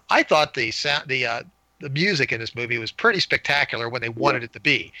character, I thought the music in this movie was pretty spectacular when they wanted it to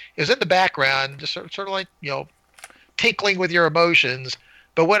be. It was in the background, just sort of like, tinkling with your emotions.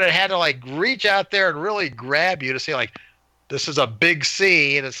 But when it had to like reach out there and really grab you to say like, this is a big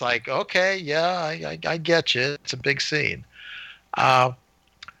scene, it's like, okay, yeah, I get you. It's a big scene. So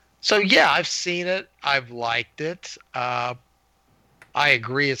yeah, I've seen it. I've liked it. I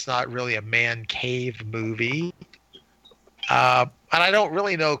agree it's not really a man cave movie. And I don't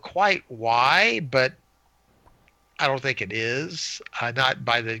really know quite why, but I don't think it is.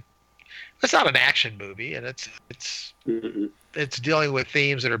 It's not an action movie, and it's dealing with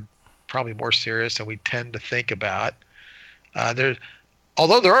themes that are probably more serious than we tend to think about. There's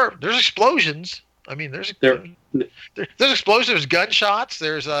explosions. I mean, there's explosions. There's gunshots.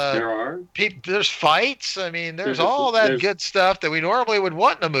 There's fights. I mean, there's all that good stuff that we normally would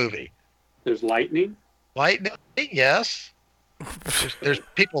want in a movie. There's lightning. Lightning, yes. There's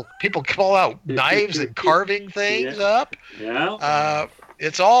people pull out knives and carving things up. Yeah.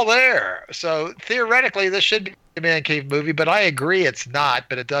 It's all there. So theoretically, this should be a man cave movie, but I agree it's not.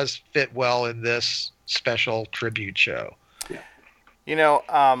 But it does fit well in this special tribute show.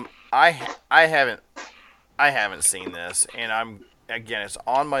 I haven't seen this, and it's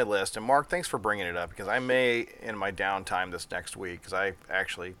on my list. And Mark, thanks for bringing it up because I may, in my downtime this next week, because I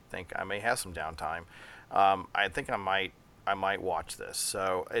actually think I may have some downtime. I think I might watch this.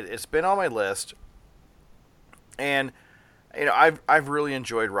 So it's been on my list, and I've really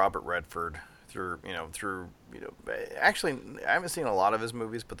enjoyed Robert Redford through. Actually, I haven't seen a lot of his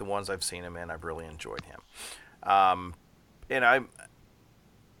movies, but the ones I've seen him in, I've really enjoyed him. And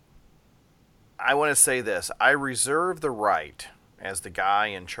I want to say this. I reserve the right, as the guy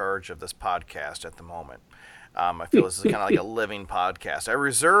in charge of this podcast at the moment, I feel this is kind of like a living podcast. I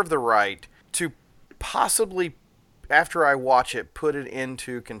reserve the right to possibly, after I watch it, put it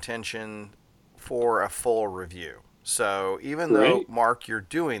into contention for a full review. So even though, Mark, you're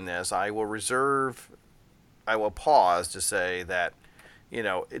doing this, I will pause to say that,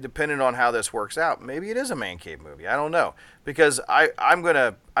 depending on how this works out, maybe it is a man cave movie. I don't know, because I'm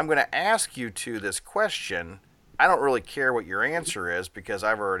gonna ask you this question. I don't really care what your answer is because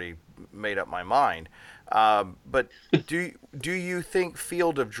I've already made up my mind. But do you think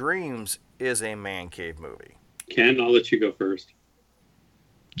Field of Dreams is a man cave movie? Ken, I'll let you go first.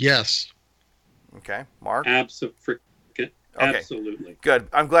 Yes. Okay, Mark. Absolutely. Good.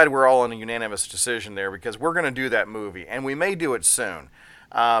 I'm glad we're all in a unanimous decision there because we're going to do that movie, and we may do it soon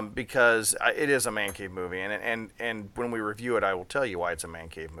because it is a man cave movie, and when we review it, I will tell you why it's a man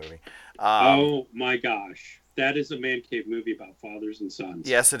cave movie. Oh my gosh, that is a man cave movie about fathers and sons.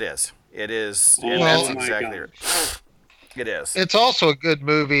 Yes, it is. It is. And that's exactly it. It is. It's also a good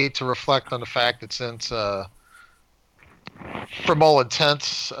movie to reflect on the fact that since, from all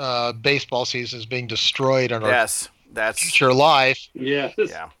intents, baseball season is being destroyed on our future life. Yes.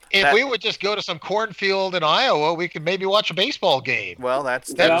 Yeah. If we would just go to some cornfield in Iowa, we could maybe watch a baseball game. Well,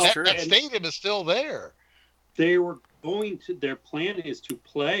 that's true. That stadium is still there. Their plan is to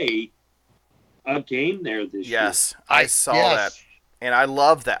play a game there this year. Yes, I saw that, and I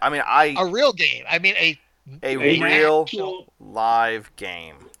love that. I mean, a real game. I mean, a real live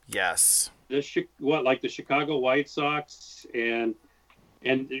game. Yes. Like the Chicago White Sox and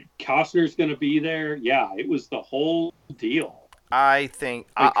Costner's going to be there. Yeah, it was the whole deal. I think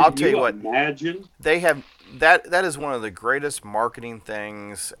I'll tell you what. Imagine they have that is one of the greatest marketing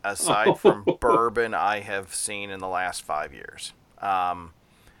things aside from bourbon I have seen in the last 5 years.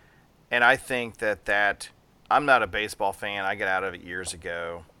 And I think that I'm not a baseball fan. I got out of it years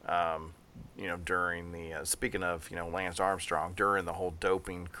ago. During the speaking of Lance Armstrong, during the whole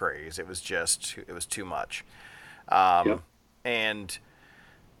doping craze, it was too much. Yep. And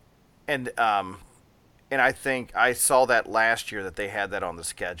I think I saw that last year that they had that on the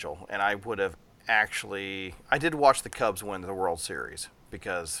schedule, and I would have I did watch the Cubs win the World Series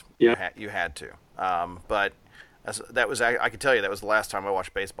because you had to. But that was I can tell you that was the last time I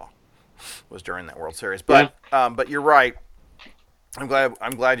watched baseball was during that World Series. But but you're right. I'm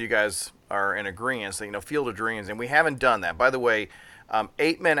glad you guys are in agreement. So, Field of Dreams, and we haven't done that. By the way,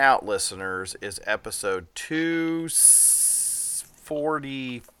 8 Men Out listeners is episode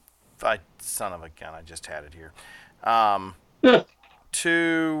 240. Son of a gun, I just had it here.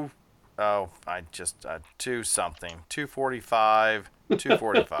 245.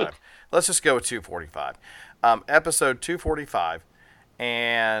 Let's just go with 245. Episode 245,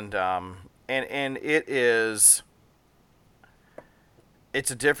 and it is. It's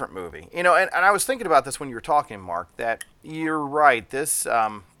a different movie, and I was thinking about this when you were talking, Mark. That you're right. This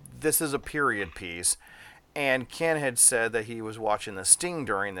is a period piece, and Ken had said that he was watching The Sting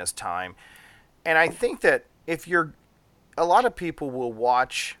during this time, and I think that a lot of people will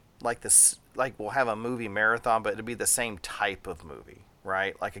watch like this, like we'll have a movie marathon, but it'll be the same type of movie,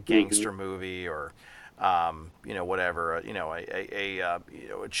 right? Like a gangster movie or. Whatever, a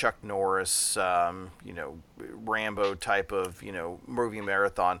Chuck Norris, Rambo type of, movie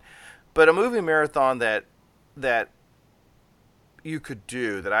marathon. But a movie marathon that you could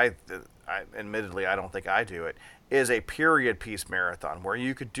do, that I admittedly, I don't think I do it, is a period piece marathon where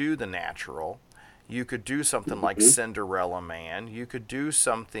you could do The Natural. You could do something like Cinderella Man. You could do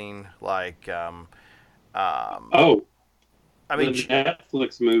something like, the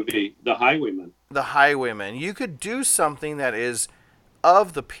Netflix movie, The Highwayman. The Highwayman. You could do something that is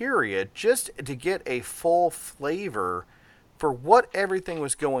of the period just to get a full flavor for what everything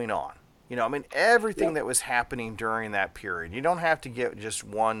was going on. Everything that was happening during that period. You don't have to get just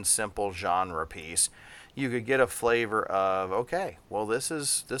one simple genre piece. You could get a flavor of, okay, well,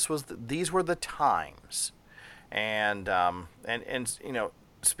 these were the times, and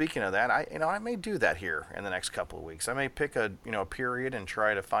speaking of that, I may do that here in the next couple of weeks. I may pick a period and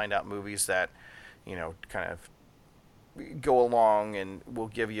try to find out movies that kind of go along and will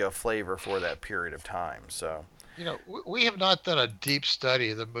give you a flavor for that period of time. So we have not done a deep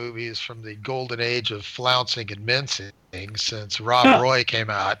study of the movies from the golden age of flouncing and mincing since Rob Roy came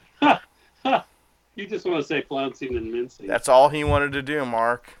out. You just want to say flouncing and mincing. That's all he wanted to do,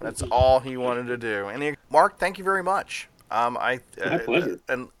 Mark. That's all he wanted to do. And Mark, thank you very much. My pleasure.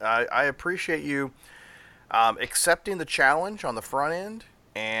 And I appreciate you accepting the challenge on the front end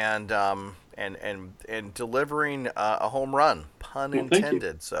and delivering a home run, pun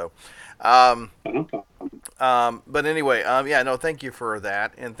intended. So, but anyway, thank you for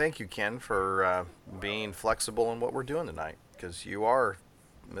that, and thank you, Ken, for being flexible in what we're doing tonight, because you are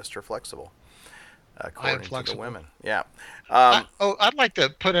Mr. Flexible. According to the women. Yeah. I'd like to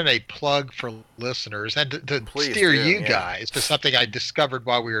put in a plug for listeners and to steer you guys to something I discovered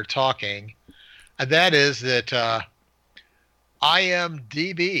while we were talking. And that is that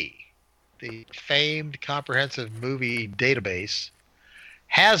IMDb, the famed comprehensive movie database,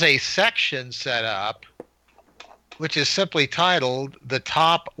 has a section set up which is simply titled The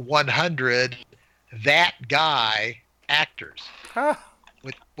Top 100 That Guy Actors. Huh.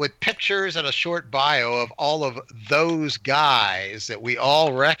 With pictures and a short bio of all of those guys that we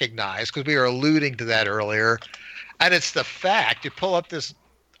all recognize, because we were alluding to that earlier. And it's the fact, you pull up this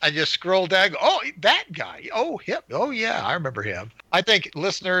and you scroll down, oh, that guy. Oh, him. Oh, yeah, I remember him. I think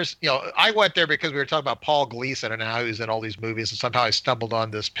listeners, I went there because we were talking about Paul Gleason and how he's in all these movies, and somehow I stumbled on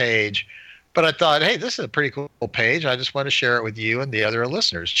this page. But I thought, hey, this is a pretty cool page. I just want to share it with you and the other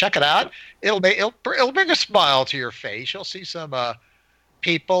listeners. Check it out. It'll bring a smile to your face. You'll see some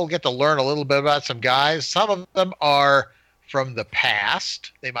people, get to learn a little bit about some guys. Some of them are from the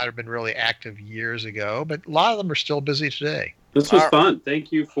past. They might have been really active years ago, but a lot of them are still busy today. This was fun.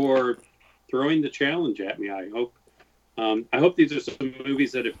 Thank you for throwing the challenge at me. I hope these are some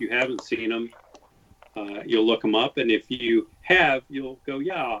movies that if you haven't seen them, you'll look them up, and if you have, you'll go,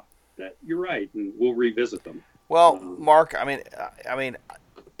 yeah, you're right, and we'll revisit them. Well, Mark, I mean,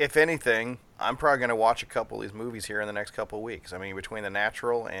 if anything, I'm probably going to watch a couple of these movies here in the next couple of weeks. I mean, between The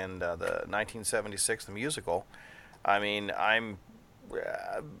Natural and the 1976, the musical, I mean, I'm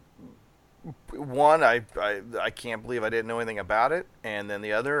one, I can't believe I didn't know anything about it, and then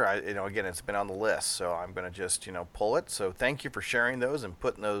the other, again, it's been on the list, so I'm going to just pull it. So thank you for sharing those and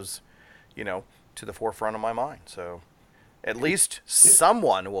putting those to the forefront of my mind. So At least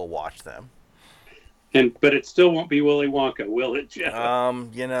someone will watch them. But it still won't be Willy Wonka, will it, Jeff?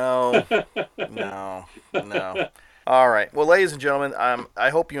 No. All right. Well, ladies and gentlemen, I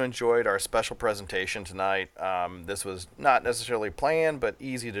hope you enjoyed our special presentation tonight. This was not necessarily planned, but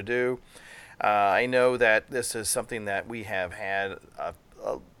easy to do. I know that this is something that we have had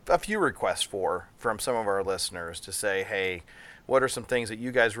a few requests from some of our listeners to say, hey, what are some things that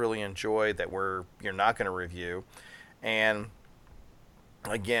you guys really enjoyed that you're not going to review? And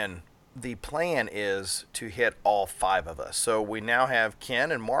again, the plan is to hit all 5 of us. So we now have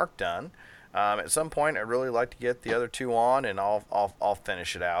Ken and Mark done. At some point, I'd really like to get the other 2 on, and I'll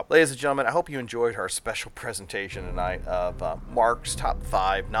finish it out. Ladies and gentlemen, I hope you enjoyed our special presentation tonight of Mark's top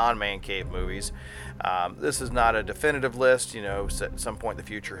 5 non-man-cave movies. This is not a definitive list. At some point in the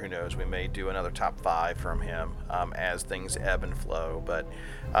future, who knows, we may do another top 5 from him as things ebb and flow. But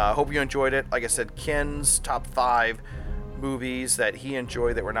I hope you enjoyed it. Like I said, Ken's top 5 movies that he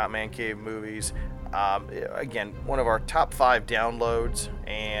enjoyed that were not man-cave movies. Again, one of our top 5 downloads,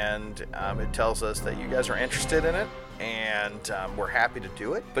 and it tells us that you guys are interested in it, and we're happy to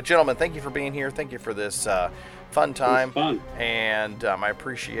do it. But gentlemen, thank you for being here. Thank you for this fun time. It was fun. And I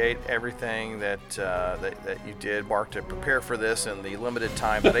appreciate everything that you did, Mark, to prepare for this and the limited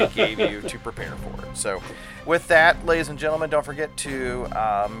time that I gave you to prepare for it. So with that, ladies and gentlemen, don't forget to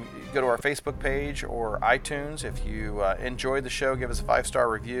go to our Facebook page or iTunes. If you enjoyed the show, give us a 5-star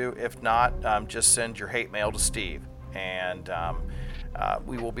review. If not, just send your hate mail to Steve. And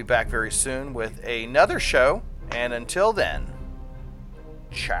we will be back very soon with another show. And until then,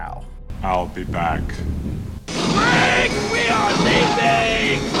 ciao. I'll be back. We are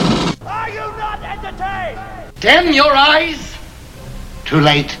leaving! Are you not entertained? Dim your eyes! Too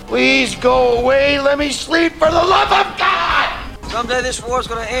late. Please go away. Let me sleep for the love of God! Someday this war's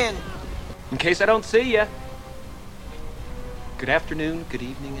gonna end. In case I don't see you, good afternoon, good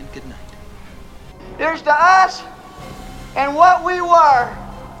evening, and good night. Here's to us and what we were.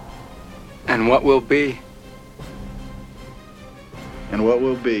 And what will be. And what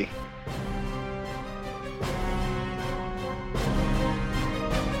will be.